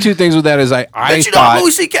 yeah. The only two things with that is I Bet you know I'm thought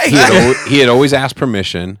Louis C.K. he had always asked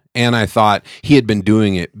permission, and I thought he had been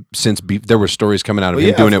doing it since there were stories coming out of Well, him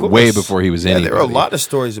yeah, doing of it way course. before he was Yeah, anybody. there are a lot of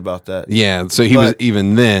stories about that. Yeah, so he was But-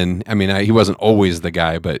 even then. I mean, he wasn't always the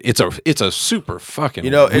guy, but it's a super fucking You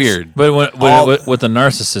know, it's- weird. But All- with the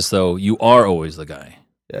narcissist, though, you are always the guy.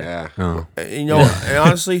 Yeah. Oh. You know, and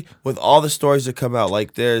honestly, with all the stories that come out,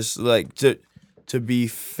 like there's like to be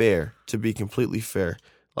fair, to be completely fair,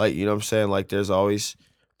 like you know what I'm saying, like there's always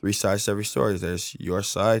three sides to every story. There's your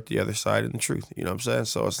side, the other side, and the truth. You know what I'm saying?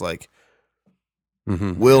 So it's like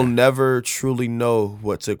Mhm. we'll never truly know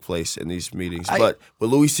what took place in these meetings. But with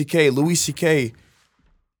Louis C.K.,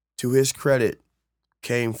 to his credit,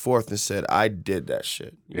 came forth and said, "I did that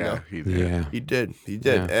shit." You know? He did. Yeah, He did.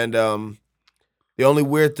 Yeah. And the only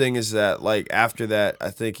weird thing is that like after that, I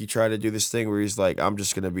think he tried to do this thing where he's like, I'm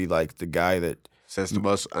just gonna be like the guy that Says the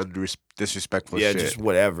most disrespectful yeah, shit. just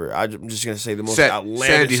whatever. I'm just gonna say the most Sandy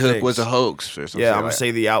outlandish Hook things. was a hoax or something. Yeah, I'm like gonna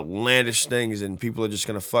say the outlandish things, and people are just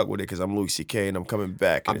gonna fuck with it because I'm Louis C.K. and I'm coming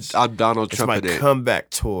back. And I'm Donald it's Trump my in it. comeback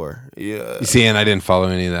tour. Yeah, You see, and I didn't follow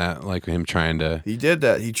any of that, like him trying to. he did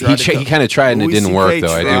that. He tried. He kind of tried and it Louis didn't work CK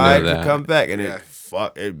though. I do tried know to that. come back, and Yeah.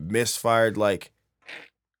 it misfired like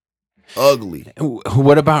ugly.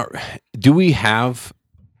 What about? Do we have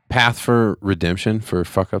path for redemption for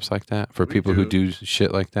fuck ups like that for people who do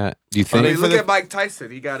shit like that? Do you I think? mean, for look the- at Mike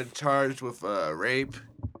Tyson. He got charged with rape.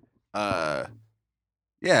 Yeah,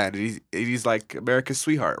 and he's like America's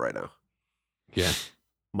sweetheart right now. yeah.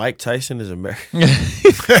 Mike Tyson is American.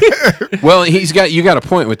 Well, you got a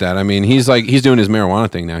point with that. I mean, he's doing his marijuana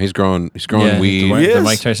thing now. He's growing weed. He The is.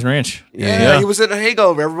 Mike Tyson Ranch. Yeah. He was in a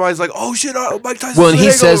hangover. Everybody's like, "Oh shit, Mike Tyson." Well, and he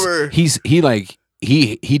hangover. says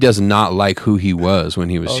he does not like who he was when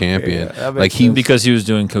he was champion. yeah, that makes Like he sense. Because he was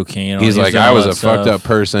doing cocaine. He's like, doing I all was that a fucked stuff. up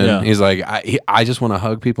person. Yeah. He's like, I just want to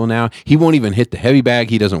hug people now. He won't even hit the heavy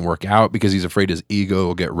bag. He doesn't work out because he's afraid his ego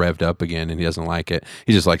will get revved up again, and he doesn't like it.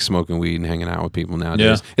 He just likes smoking weed and hanging out with people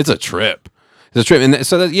nowadays. Yeah. It's a trip. It's a trip, and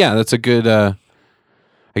so that's a good. I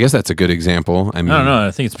guess that's a good example. I mean, I don't know.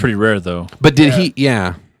 I think it's pretty rare, though. But did he?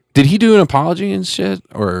 Yeah. Did he do an apology and shit,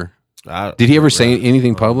 or did he ever say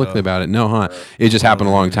anything publicly about it? No, huh? It just happened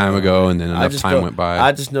a long time ago, and then enough time went by.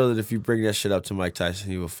 I just know that if you bring that shit up to Mike Tyson,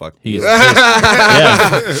 he will fuck. He is yeah.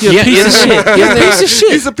 yeah, piece of shit. He's a piece of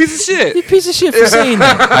shit. He's a piece of shit. You piece of shit for saying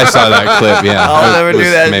that. I saw that clip. Yeah, I'll never It do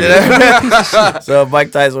was that. maybe- So if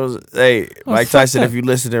Mike Tyson was, hey, Mike fuck Tyson, that. if you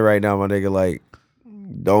listening right now, my nigga, like,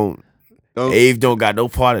 don't. Don't- Ave don't got no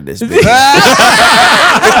part of this, bitch.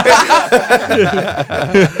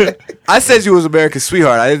 I said you was America's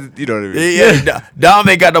sweetheart. I didn't, you know what I mean? Yeah, Dom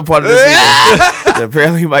ain't got no part of this either.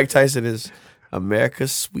 Apparently, Mike Tyson is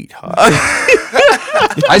America's sweetheart.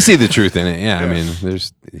 I see the truth in it. Yeah, I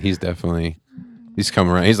mean, he's come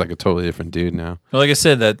around. He's like a totally different dude now. Well, like I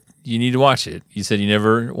said, that you need to watch it. You said you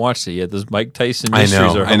never watched it yet. Those Mike Tyson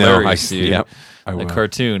mysteries are hilarious, dude. Yep, I The will.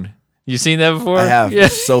 cartoon. You seen that before? I have. Yeah.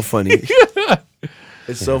 It's so funny.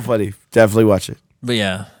 It's so funny. Definitely watch it. But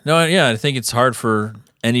yeah, I think it's hard for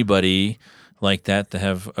anybody like that to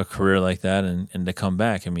have a career like that and to come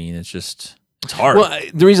back. I mean, it's hard. Well,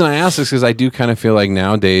 the reason I ask this is because I do kind of feel like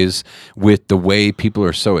nowadays, with the way people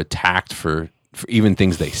are so attacked for even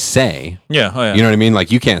things they say. Yeah, oh yeah. You know what I mean?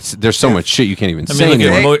 Like you can't. There's so much shit you can't even say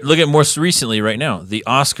anymore. Look at more recently right now. The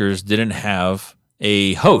Oscars didn't have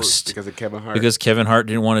a host Because of Kevin Hart. because Kevin Hart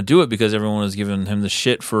didn't want to do it because everyone was giving him the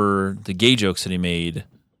shit for the gay jokes that he made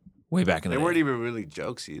way back in the they day. weren't even really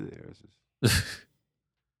jokes either. It was just-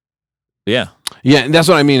 Yeah. Yeah, and that's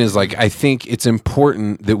what I mean is like I think it's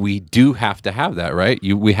important that we do have to have that, right?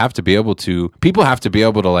 We have to be able to people have to be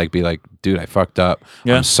able to like be like, dude, I fucked up.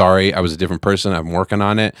 Yeah. I'm sorry. I was a different person. I'm working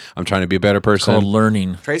on it. I'm trying to be a better person. Called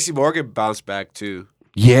learning. Tracy Morgan bounced back too.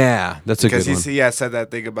 Yeah, that's a good Because one. he had said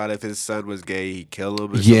that thing about if his son was gay, he'd kill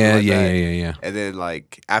him. Or Yeah, something like that. yeah. And then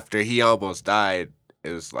like after he almost died,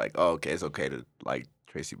 it was like, oh, okay, it's okay to like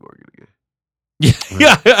Tracy Morgan again.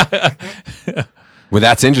 Yeah. Well,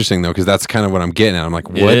 that's interesting though, because that's kind of what I'm getting at. I'm like,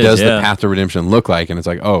 It what is, does yeah. the path to redemption look like? And it's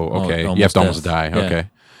like, oh, okay, you have to almost die. Yeah. Okay,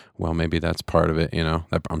 well, maybe that's part of it. You know,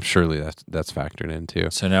 I'm surely that's factored in too.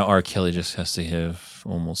 So now R. Kelly just has to have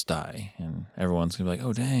almost die, and everyone's gonna be like,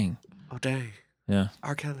 "Oh dang, Oh dang, yeah,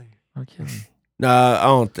 R. Kelly. R. Kelly."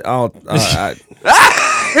 Nah, I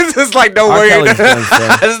It's just like no R. way. Kelly's done,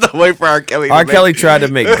 son. There's no way for R. Kelly. R. to Kelly tried to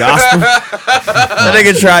make gospel. That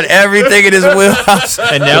nigga tried everything in his wheelhouse.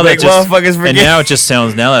 And now to make that just, motherfuckers forget. and now it just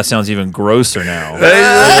sounds. Now that sounds even grosser now.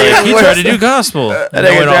 That Like, he tried to do gospel, nigga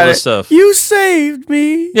knowing all tried this it. stuff. You saved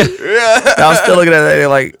me. I was still looking at that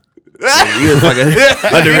like you was fucking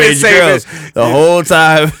underage save girls the whole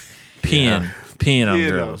time. Peeing on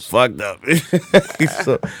girls. Fucked up.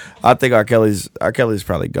 So, I think R. Kelly's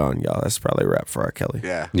probably gone, y'all. That's probably a wrap for R. Kelly.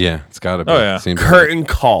 Yeah. Yeah, it's got to be. Oh, yeah. Seems Curtain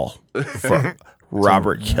call for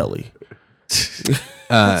Robert Kelly.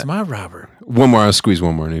 That's my Robert. One more. I'll squeeze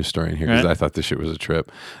one more news story in here because Right. I thought this shit was a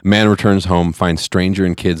trip. Man returns home, finds stranger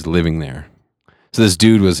and kids living there. So this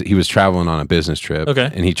dude was traveling on a business trip.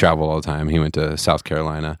 Okay. And he traveled all the time. He went to South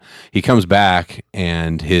Carolina. He comes back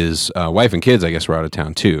and his wife and kids, I guess, were out of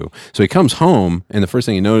town too. So he comes home and the first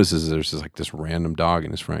thing he notices is there's just like this random dog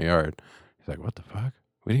in his front yard. He's like, what the fuck?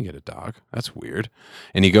 We didn't get a dog. That's weird.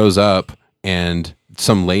 And he goes up and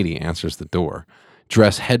some lady answers the door,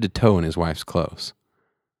 dressed head to toe in his wife's clothes.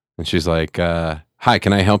 And she's like, hi,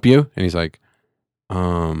 can I help you? And he's like,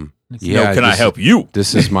 yeah. No, can I help you?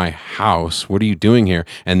 This is my house. What are you doing here?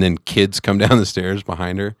 And then kids come down the stairs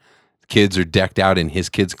behind her. Kids are decked out in his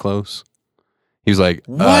kids' clothes. He was like,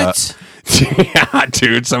 What? yeah,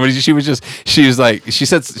 dude. She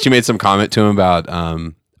said she made some comment to him about,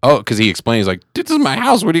 because he explains like, dude, this is my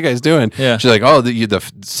house. What are you guys doing? Yeah. She's like, oh,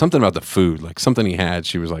 something about the food, like something he had.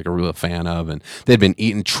 She was like a real fan of, and they'd been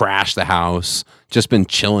eating trash the house, just been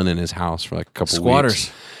chilling in his house for like a couple Squatters.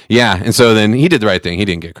 weeks. Yeah, and so then he did the right thing. He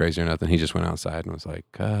didn't get crazy or nothing. He just went outside and was like,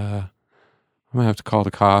 I'm gonna have to call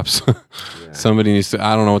the cops. Somebody needs to.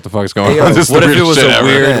 I don't know what the fuck's going on. This is What the if it weirdest was shit a ever.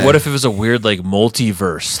 weird? What if it was a weird like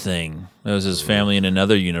multiverse thing? That was his family in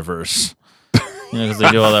another universe. You know, because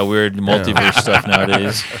they do all that weird multiverse stuff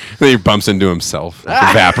nowadays. Then he bumps into himself,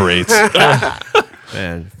 evaporates.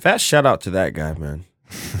 Man, fast shout out to that guy, man.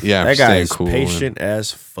 Yeah, That guy staying is cool. patient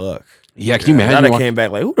as fuck. Yeah, can you Now imagine? they came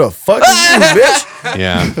back like, who the fuck is you, bitch?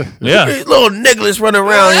 Yeah, Yeah. These little niggas running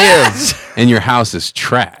around here. and your house is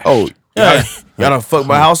trash. Oh, y'all done fucked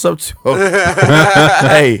my house up too.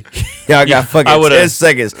 Hey, y'all got fucking I would've- 10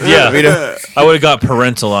 seconds. Yeah. You know? I would have got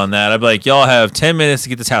parental on that. I'd be like, y'all have 10 minutes to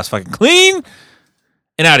get this house fucking clean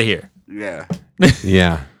and out of here. Yeah.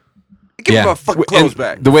 yeah. Give Yeah. him my fucking And Oh, clothes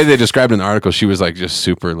back. The way they described in the article, she was like just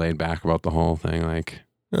super laid back about the whole thing. Like,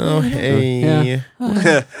 Oh, hey.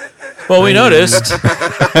 Well, we noticed.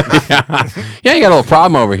 yeah, you got a little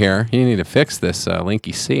problem over here. You need to fix this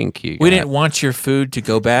leaky sink. We didn't want your food to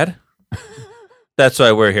go bad. That's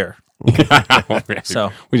why we're here.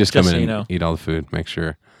 So we just come just in so you and know. eat all the food, make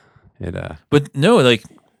sure it. But no, like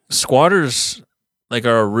squatters like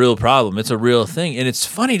are a real problem. It's a real thing. And it's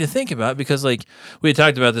funny to think about because like we had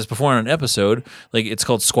talked about this before on an episode, like it's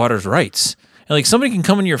called squatters' rights. And like somebody can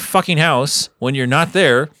come in your fucking house when you're not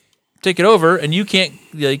there, take it over, and you can't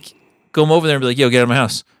like go over there and be like, yo, get out of my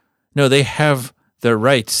house. No, they have their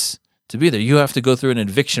rights to be there. You have to go through an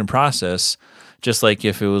eviction process, just like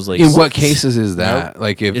if it was like. In what cases is that? Nope.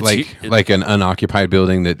 Like if It's- like an unoccupied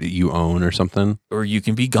building that you own or something. Or you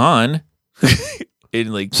can be gone.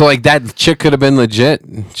 In like, So like that chick could have been legit.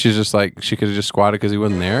 She's just like she could have just squatted because he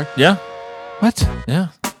wasn't there. yeah, What? yeah.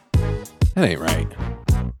 That ain't right.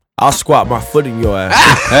 I'll squat my foot in your ass.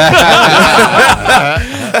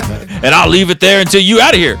 And I'll leave it there until you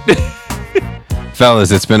out of here.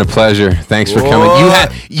 Fellas, it's been a pleasure. Thanks for coming.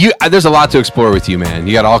 There's a lot to explore with you, man.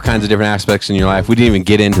 You got all kinds of different aspects in your life. We didn't even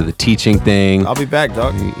get into the teaching thing. I'll be back,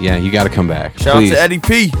 dog. Yeah, you got to come back. Shout Please. out to Eddie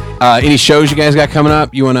P. Any shows you guys got coming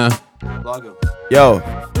up? You wanna? Yo,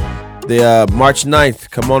 the March 9th,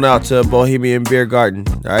 come on out to Bohemian Beer Garden,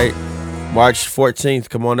 all right? March 14th,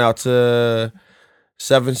 come on out to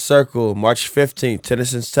Seventh Circle. March 15th,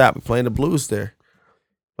 Tennyson's Tap. We're playing the blues there.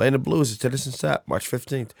 Playing the blues at Tennyson's Tap, March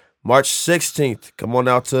 15th. March 16th, come on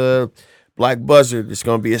out to Black Buzzard. It's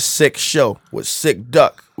going to be a sick show with Sick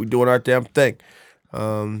Duck. We doing our damn thing.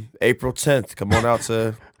 April 10th, come on out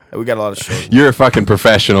to... We got a lot of shows. You're a fucking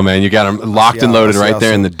professional, man. You got him locked and loaded right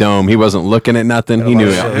there in the dome. He wasn't looking at nothing. He knew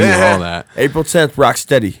all that. April 10th, Rock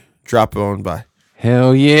Steady. Drop on by.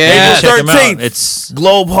 Hell yeah. Check 'em out. 13th, It's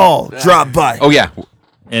Globe Hall. Drop by. Oh yeah.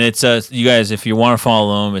 and it's you guys, if you want to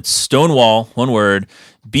follow them, it's Stonewall, one word,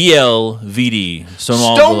 BLVD,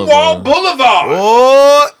 Stonewall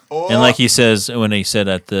Boulevard. Oh, And like he says when he said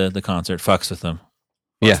at the concert, fucks with them.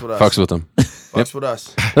 Yeah, with us. fucks with them. fucks with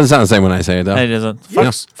us. Doesn't sound the same when I say it though. It doesn't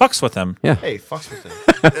fucks with them. Yeah. Hey, fucks with them.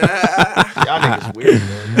 Y'all niggas weird,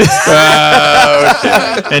 man.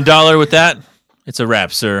 And Dollar with that, it's a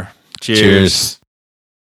wrap, sir. Cheers. Cheers.